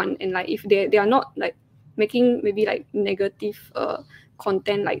what they want, and like if they are not like making maybe like negative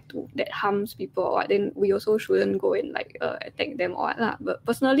content like that harms people or what, then we also shouldn't go and like attack them or what lah. But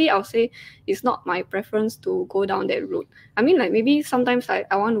personally, I'll say it's not my preference to go down that route. I mean, like maybe sometimes I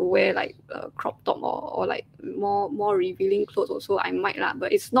want to wear like a crop top or like more revealing clothes also, I might lah.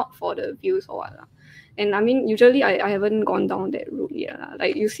 But it's not for the views or what lah. And I mean, usually I haven't gone down that route yet lah.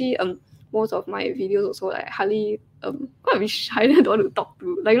 Like you see most of my videos also like hardly quite a bit shy. I don't want to talk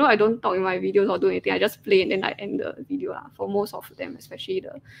to, like, I don't talk in my videos or do anything. I just play and then I end the video lah, for most of them, especially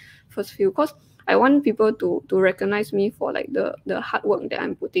the first few, because I want people to recognize me for like the hard work that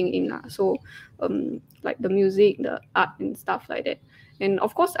I'm putting in lah. So like the music, the art and stuff like that. And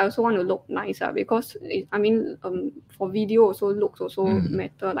of course, I also want to look nice because for video also looks also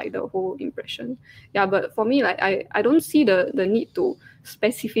matter, like the whole impression. Yeah, but for me, like I don't see the need to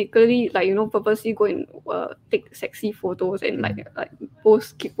specifically like purposely go and take sexy photos and like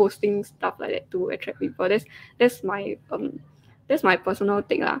keep posting stuff like that to attract people. That's my that's my personal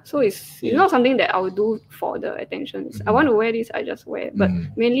thing lah. So it's not something that I will do for the attention. I want to wear this, I just wear. But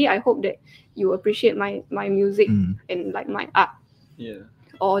mainly I hope that you appreciate my music and like my art. Yeah.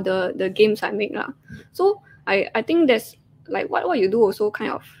 Or the games I make lah. So I think that's like what you do also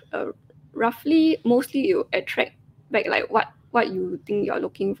kind of roughly mostly you attract back like what you think you're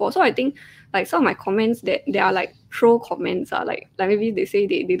looking for. So I think like some of my comments that they are like troll comments are like maybe they say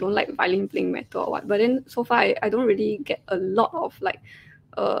they don't like violin playing metal or what. But then so far I don't really get a lot of like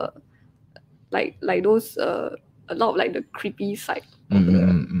those a lot of like the creepy side of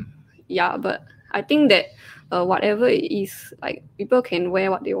yeah, but I think that whatever it is, like people can wear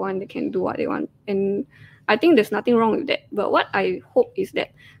what they want, they can do what they want, and I think there's nothing wrong with that. But what I hope is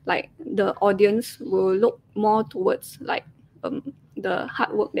that like the audience will look more towards like the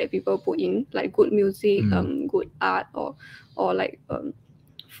hard work that people put in, like good music, good art, or like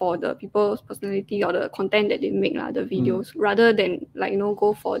for the people's personality or the content that they make the videos, rather than like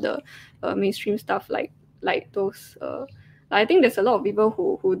go for the mainstream stuff like those. I think there's a lot of people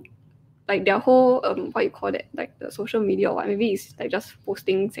who like their whole what you call that, like the social media or what, maybe it's like just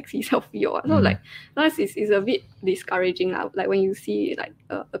posting sexy selfie or what. So like that is a bit discouraging like when you see like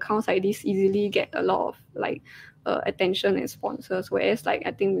accounts like this easily get a lot of like attention and sponsors, whereas like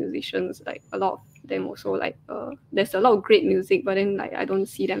I think musicians, like a lot of them also like there's a lot of great music, but then like I don't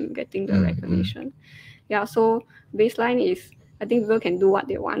see them getting the recognition. Yeah, so baseline is I think people can do what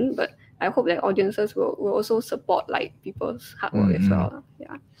they want, but I hope that audiences will also support like people's hard work as well.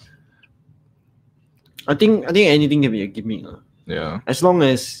 Yeah. I think anything can be a gimmick. Yeah. As long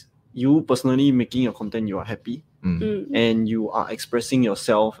as you personally making your content, you are happy and you are expressing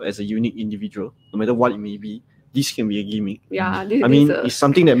yourself as a unique individual, no matter what it may be, this can be a gimmick. Yeah. It's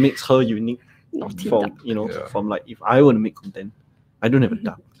something that makes her unique from from like if I want to make content, I don't have a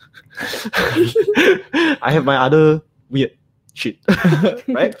duck. I have my other weird shit.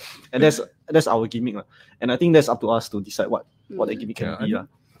 Right? And that's our gimmick. And I think that's up to us to decide what the gimmick can be.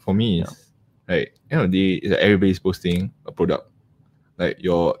 For me, like end of the day, it's like everybody's posting a product, like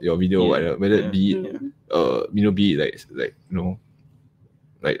your video, whether it be be like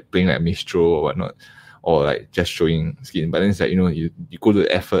like playing like minstrel or whatnot, or like just showing skin. But then it's like you go to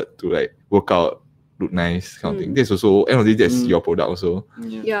the effort to like work out, look nice, kind of thing. That's also end of the day, that's your product also.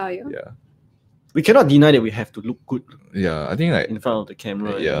 Yeah. We cannot deny that we have to look good. Yeah, I think like in front of the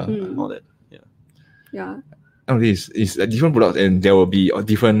camera. And all that. Yeah. End of the day, it's a different product, and there will be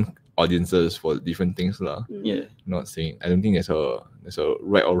different audiences for different things lah. Yeah. Not saying I don't think there's a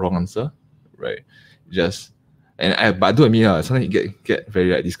right or wrong answer, right? Just but I do admit sometimes it get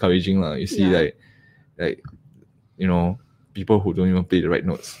very like discouraging lah. You see like people who don't even play the right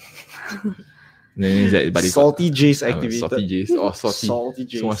notes. Then it's like, but salty J's activated. Salty J's or salty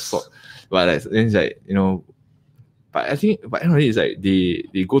J's. So much salt. But like, then it's like but I think anyway it's like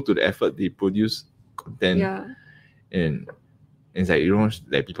they go to the effort, they produce content, and it's like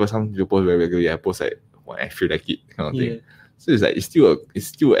like some people post very regularly. I post like when I feel like it kind of thing. So it's like it's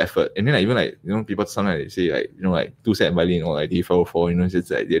still effort. And then like, even like people sometimes they say like like 2-set violin or like D404, it's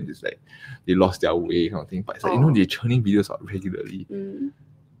just like they lost their way kind of thing. But it's like they're churning videos out regularly,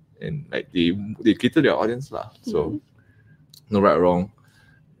 and like they cater their audience lah. So no right or wrong.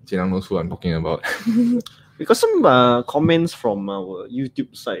 Jinang knows who I'm talking about. Because some comments from our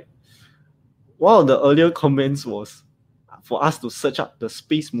YouTube site. One of the earlier comments was for us to search up the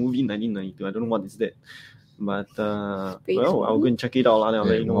Space Movie 1992. I don't know what is that, but I'll go and check it out. I'll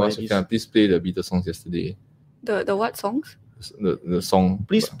let you know what it is. Please play the Beatles songs yesterday. The what songs? The song.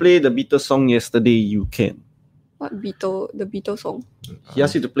 Please play the Beatles song yesterday. You can. What Beatles? The Beatles song. He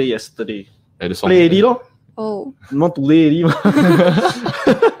asked you to play yesterday. The song. Play it, lor. Oh. Not today,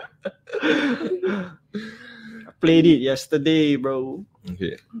 I played it yesterday, bro.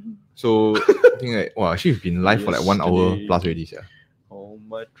 Okay. So I think like actually we've been live for like 1 hour plus already, yeah. All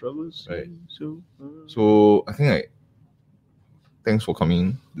my troubles. Right. So I think like thanks for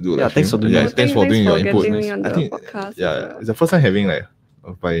coming to do thanks for doing thanks for doing your input. I think it's the first time having like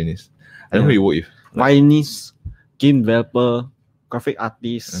a violinist. I don't know who you work with. Violinist, game developer, graphic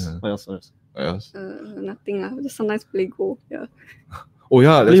artist. What else? Nothing. Just sometimes play Go. Yeah. Oh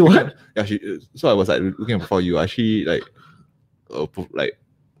yeah, play what? Yeah, so I was like looking for you. Actually like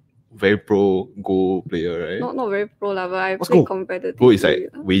very pro Go player, right? Not very pro lah, but I play competitive. Go is like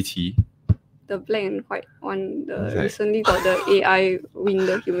Weiqi. The black and white one. Recently got the AI win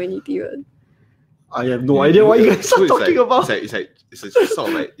the humanity one. I have no idea what you guys are talking about. It's sort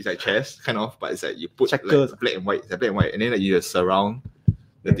of like it's like chess kind of, but it's like you put like black and white. It's like black and white, and then like you just surround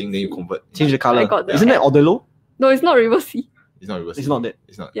the thing, then you convert. Change the color. Isn't that Odello? No, it's not reverse C. It's not reverse. It's not that.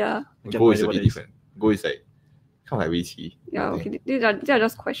 It's not. Yeah. Go is a bit different. Go is like kind of like Weiqi. Yeah, I think. okay. These are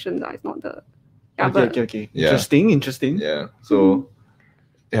just questions. It's not the. Yeah, Okay, but okay. Yeah. Interesting. Yeah. So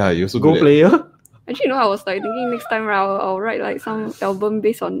yeah, you also Go do that. player. actually, I was like thinking next time I'll write like some album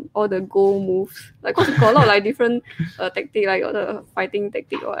based on all the Go moves. Like, cause got a lot of like different tactic, like all the fighting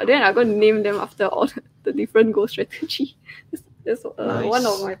tactic. Or then I'm gonna name them after all the different Go strategy. That's one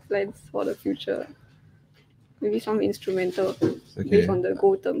of my plans for the future. Maybe some instrumental based on the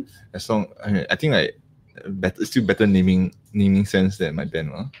Go terms. As long, I think like still better naming sense than my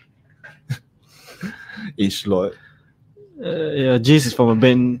band, huh? H Lord. Yeah, Jace is from a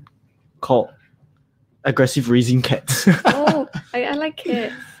band called Aggressive Raising Cats. Oh, I like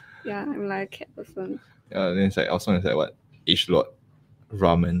cats. Yeah, I'm like a cat person. Then it's like our song is like what? H Lord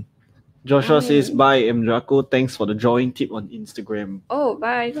Ramen. Joshua says, bye, M. Draco. Thanks for the drawing tip on Instagram. Oh,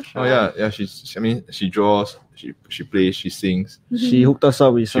 bye, Joshua. Oh yeah. She draws, she plays, she sings, She hooked us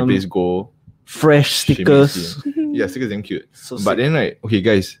up with she some plays Go. fresh She stickers. makes Yeah, stickers damn cute. So But then like, okay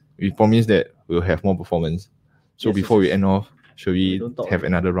guys, we promise that we'll have more performance. So Yes, before yes, we end off, should we Don't talk. have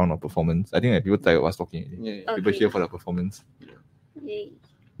another round of performance? I think like, people tired of us talking already. yeah. Okay. People here for the performance. Yay.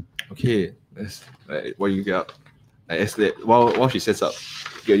 Okay, let's what you get up. While she sets up,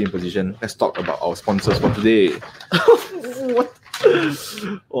 get in position. Let's talk about our sponsors for today. What?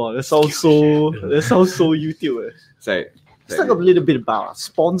 Oh, that sounds so YouTube. Eh. It's like, Let's talk a little bit about our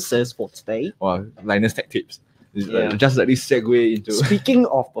sponsors for today. Linus Tech Tips. It's Yeah. just like this segue into Speaking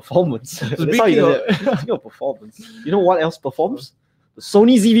of performance, that's how Speaking you do it. Speaking of performance, you know what else performs? The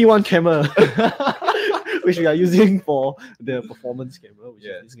Sony ZV-1 camera, which we are using for the performance camera, which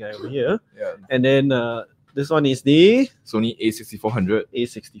is this guy over here. yeah, And then this one is the Sony A6400.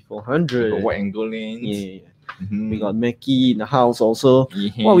 A6400. Got wide angle lens. Yeah, Mhm. we got Mackie in the house also.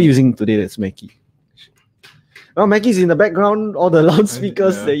 Yeah. What are we using today? That's Mackie. Well, Mackie's in the background. All the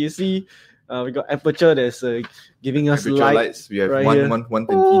loudspeakers Yeah. that you see. We got Aperture that's giving us Aperture light. lights. We have right one here.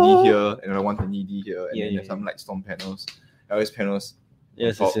 110D here, another 120D here, and Yeah, then we yeah, have some light storm panels, LS panels.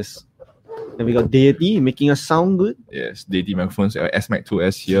 Yes, top. yes. Then we got Deity making us sound good. Yes, DD microphones, S-Mic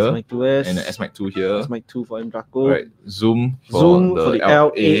 2S here, Mic 2S. and the S-Mic 2 here. S-Mic 2 for M. Draco. Right, Zoom for Zoom the for the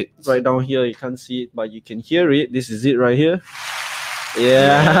L8 right down here. You can't see it, but you can hear it. This is it right here.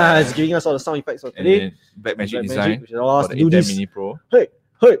 Yeah, it's giving us all the sound effects for and today. then Blackmagic Blackmagic, design we should all for the do A10 this. Mini Pro. Hey.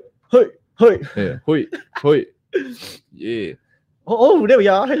 Yeah, hoi. Yeah. Oh, there we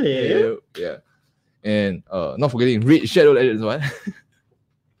are. Hello. Yeah. And not forgetting Raid Shadow Legends, what?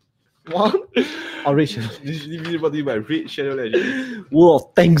 What? Oh, Rachel. This is brought to you by Raid Shadow Legends. World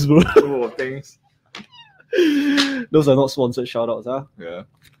of thanks, bro. Oh, thanks. Those are not sponsored shoutouts, huh? Yeah.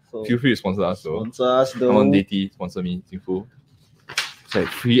 So Feel free to sponsor us though. sponsor us though. Come on, DT, sponsor me, Jinfu. It's like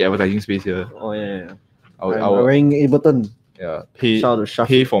free advertising space here. Oh yeah. I'm I'm wearing Ableton. yeah, pay Shout out to Shaf.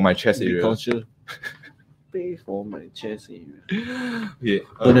 pay for my chest area. Culture. Pay for my chest area. Okay.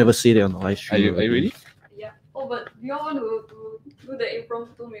 Don't ever say that on the live Are stream. you ready? Yeah. Oh, but do you all want to do the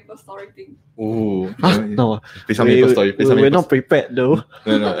impromptu Maple Story thing? Oh, Huh? No, play some Maple Story. Play some we're Maple not prepared though.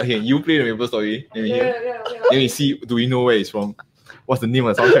 No. Okay, you play the Maple Story. Then we hear. Yeah. Then we see. Do we know where it's from? What's the name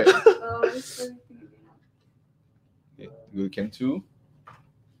of the soundtrack? Okay, go to Cam 2.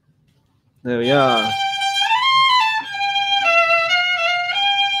 There we are.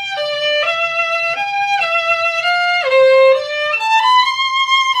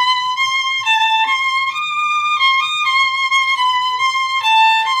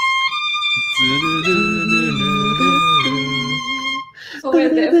 So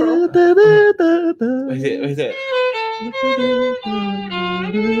where's that from? What is that?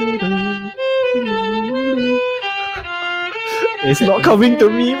 It's not coming to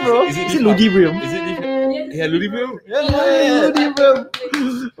me, bro. Is it Ludibrium? Is it different? Yeah, Ludibrium. Yeah,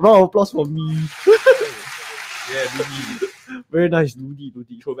 Ludibrium. Round of applause for me. Yeah, Ludi. Very nice, Ludi.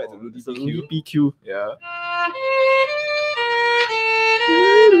 Throwback to Ludi It's a PQ. Ludi PQ. Yeah.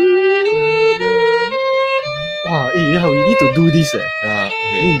 Wow, yeah, we need to do this. Yeah. We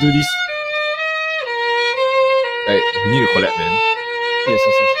Okay. need to do this. Like, we need to collab then. Yes.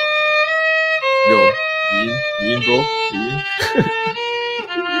 Yo, we in, bro. We in.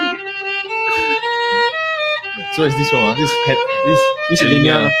 So is this one? This This is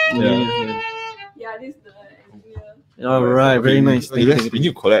Linear. Linear. Yeah, this is the engineer. All right, very nice. We need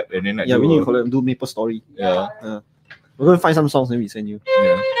to collab and then like Yeah, do we need a- to collab, do Maple Story. Yeah. We're going to find some songs and we send you.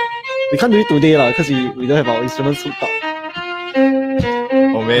 Yeah. We can't do it today because we don't have our instruments hooked up.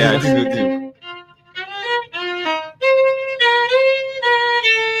 Oh man, I think we do.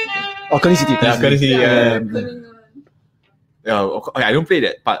 Oh, Kani City. Yeah, Kani City, yeah. Yeah, okay, I don't play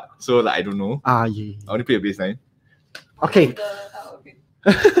that part, so like I don't know. Ah, yeah. I only play the bass line. Okay.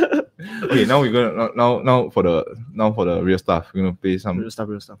 Okay, now we're gonna now for the real stuff. We're gonna play some Real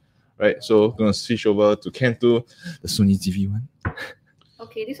stuff. right. So we're gonna switch over to Ken to the Sony TV one.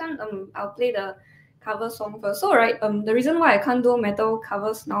 Okay, this one I'll play the cover song first. So right, the reason why I can't do metal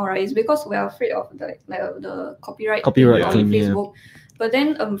covers now, right, is because we are afraid of the copyright Copyright on thing, yeah. Facebook. But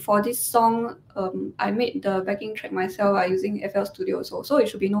then for this song, I made the backing track myself using FL Studio also, so it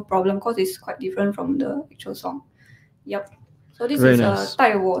should be no problem because it's quite different from the actual song. Yep. So this Very is nice.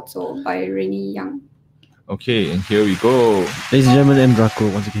 带我走 by Rainy Young. Okay, and here we go. Ladies and gentlemen, M Draco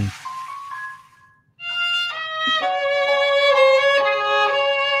once again.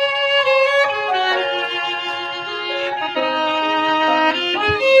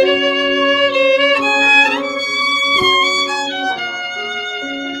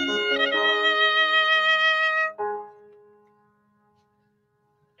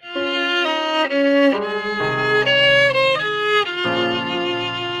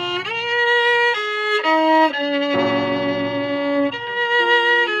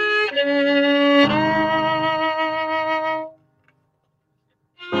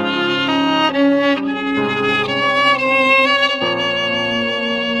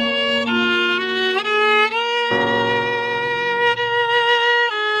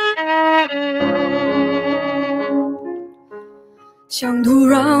像土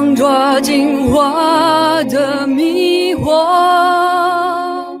壤抓紧花的迷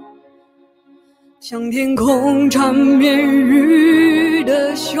惑，像天空缠绵雨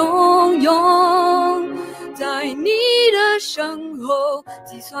的汹涌，在你的身后，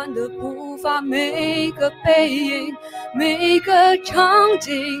计算的步伐，每个背影，每个场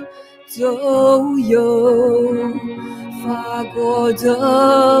景，都有发过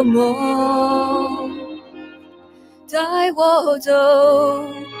的梦。带我走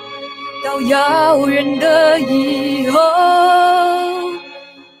到遥远的以后，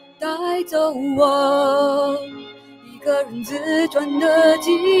带走我一个人自转的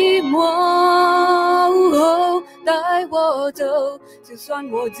寂寞，带我走，就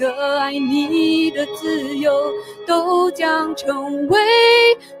算我的爱你的自由都将成为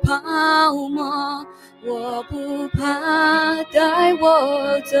泡沫，我不怕，带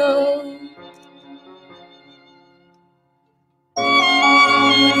我走。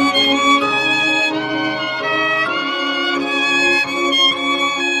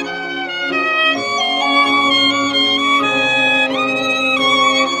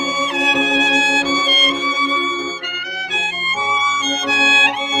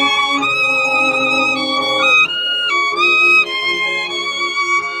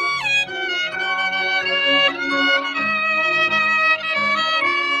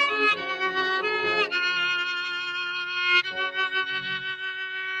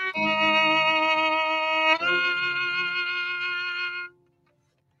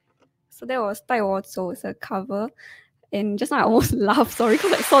So that was 带我走 as a cover. And just now I almost laughed, sorry,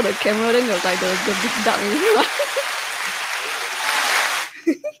 because I saw the camera, then there was like the big duck.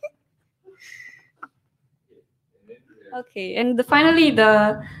 Okay, and finally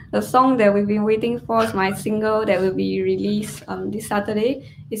the song that we've been waiting for is my single that will be released this Saturday.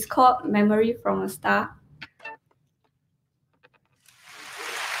 It's called Memory from a Star.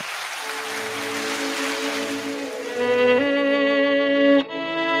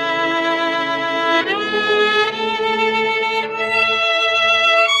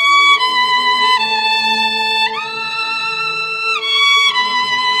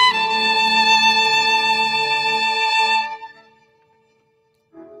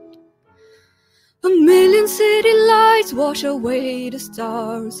 A million city lights wash away the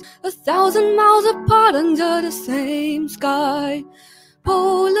stars, 1,000 miles apart under the same sky.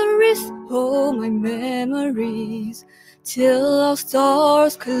 Polaris hold my memories till our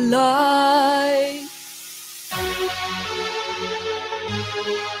stars collide.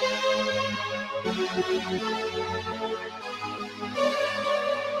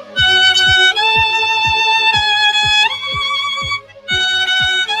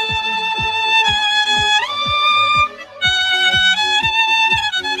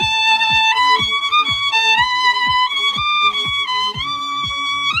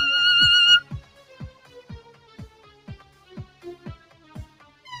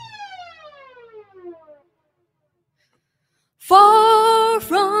 Far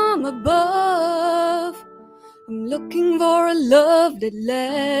from above, I'm looking for a love that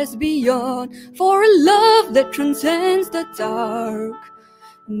lasts beyond, for a love that transcends the dark.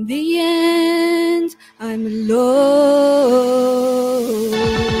 In the end, I'm alone.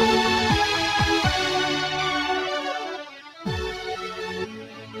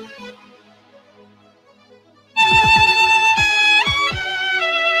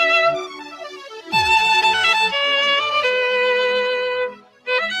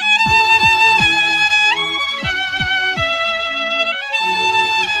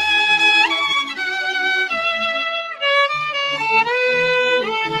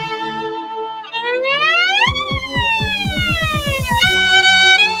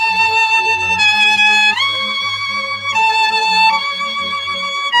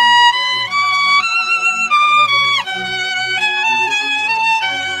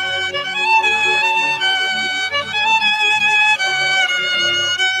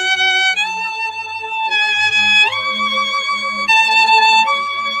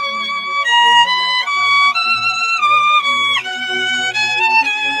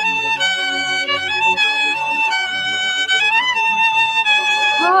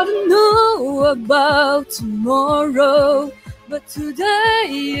 tomorrow, but today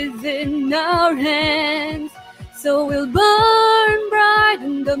is in our hands. So we'll burn bright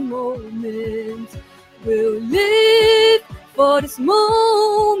in the moment. We'll live for this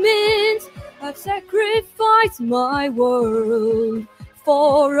moment. I've sacrificed my world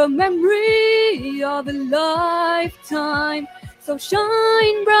for a memory of a lifetime. So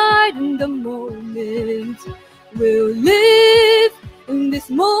shine bright in the moment. We'll live in this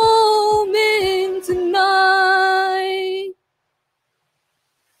moment tonight.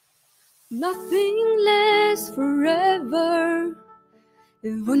 Nothing lasts forever.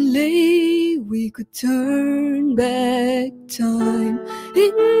 If only we could turn back time.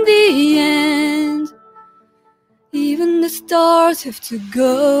 In the end, even the stars have to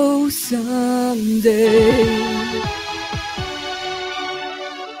go someday.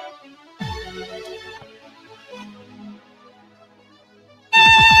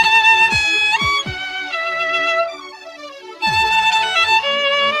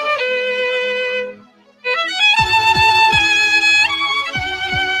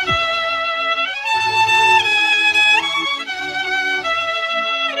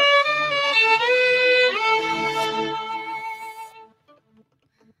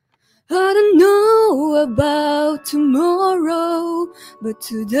 I don't know about tomorrow, but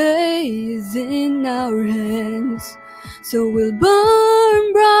today is in our hands. So we'll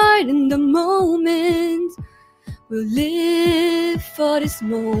burn bright in the moment. We'll live for this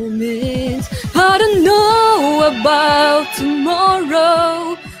moment. I don't know about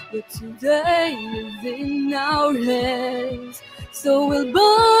tomorrow, but today is in our hands. So we'll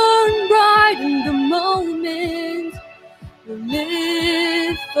burn bright in the moment. We'll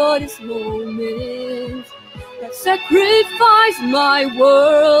live for this moment. I've sacrificed my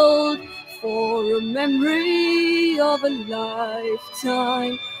world for a memory of a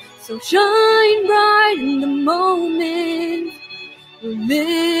lifetime. So shine bright in the moment. We'll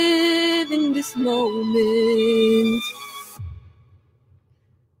live in this moment.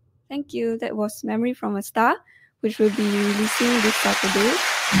 Thank you. That was Memory from a Star, which will be releasing this Saturday.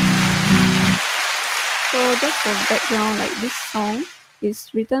 So just for background, like this song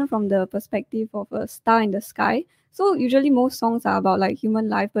is written from the perspective of a star in the sky. So usually most songs are about like human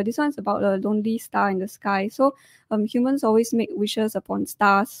life, but this one's about a lonely star in the sky. So humans always make wishes upon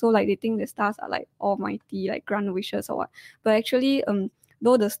stars. So like they think the stars are like almighty, like grant wishes or what. But actually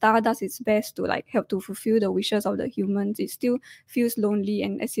though the star does its best to like help to fulfill the wishes of the humans, it still feels lonely.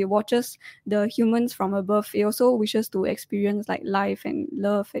 And as it watches the humans from above, it also wishes to experience like life and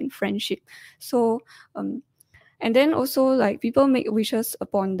love and friendship. So and then also like people make wishes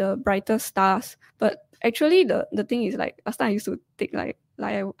upon the brighter stars. But actually the thing is like last time I used to take like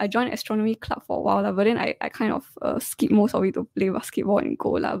I joined astronomy club for a while, but then I kind of skip most of it to play basketball and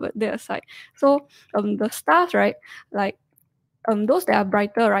go but that aside. So the stars, right, like those that are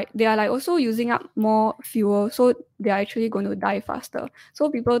brighter, right, they are like also using up more fuel, so they are actually going to die faster.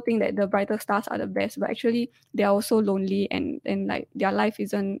 So people think that the brighter stars are the best, but actually they are also lonely and like their life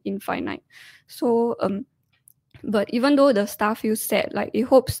isn't infinite. So but even though the star feels sad, like it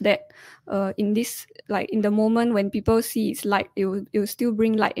hopes that in this, like in the moment when people see its light, it will still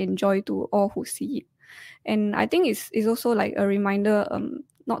bring light and joy to all who see it. And I think it's also like a reminder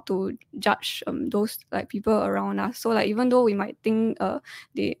not to judge those like people around us. So like even though we might think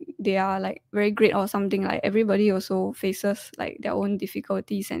they are like very great or something, like everybody also faces like their own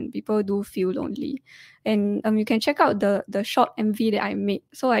difficulties and people do feel lonely. And you can check out the short MV that I made.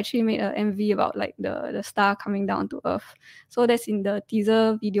 So I actually made an MV about like the star coming down to earth. So that's in the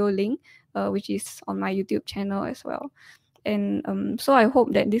teaser video link, which is on my YouTube channel as well. And so I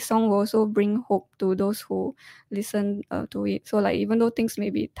hope that this song will also bring hope to those who listen to it. So like even though things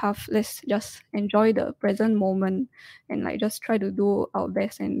may be tough, let's just enjoy the present moment and like just try to do our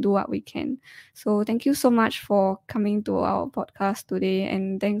best and do what we can. So thank you so much for coming to our podcast today,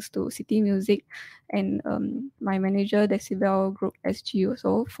 and thanks to City Music and my manager Decibel Group SG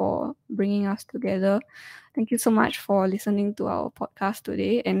also for bringing us together. Thank you so much for listening to our podcast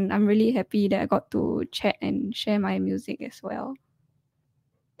today, and I'm really happy that I got to chat and share my music as well.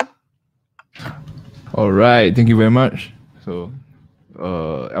 All right, thank you very much. So,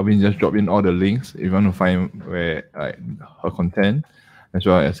 Alvin just dropped in all the links if you want to find where her content, as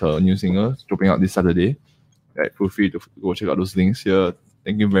well as her new single dropping out this Saturday. Feel free to go check out those links here.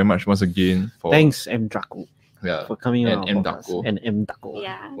 Thank you very much once again for Thanks M Draco for coming and on M our podcast. Daco And M Daco.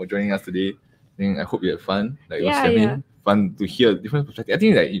 Yeah. for joining us today. I hope you had fun. Like it was Yeah, definitely yeah. fun to hear different perspectives. I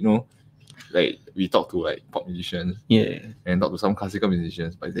think like we talk to like pop musicians Yeah. and talk to some classical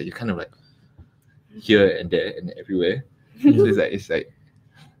musicians, but that you kind of like here and there and everywhere. So it's like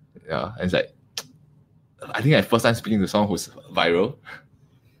yeah, and it's like I think I first time speaking to someone who's viral.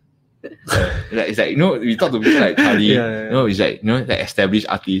 It's like, you know, we talk to people like Charlie, Yeah. you know, it's like, you know, like established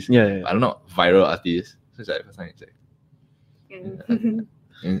artists. Yeah. I'm not viral artists. So it's like first time it's like, Mm.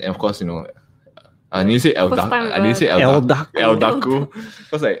 and of course, you know, I need to say El First Daku. time I need to say El Daku. Daku. El Daku.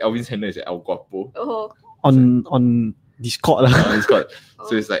 Because like Alvin's handle is El Guapo. Oh. On Discord lah. It's got,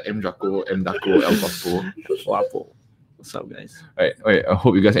 so it's like M Draco, M Daku, El Guapo. Wapo. What's up, guys? Right. I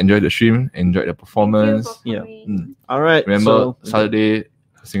hope you guys enjoyed the stream, enjoyed the performance. Yeah. Mm. All right. Remember, so, Saturday,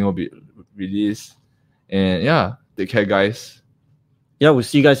 the single will be released. And yeah, take care, guys. yeah, we'll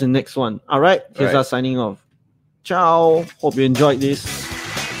see you guys in the next one. All right. Here's Alright. us signing off. Ciao. Hope you enjoyed this.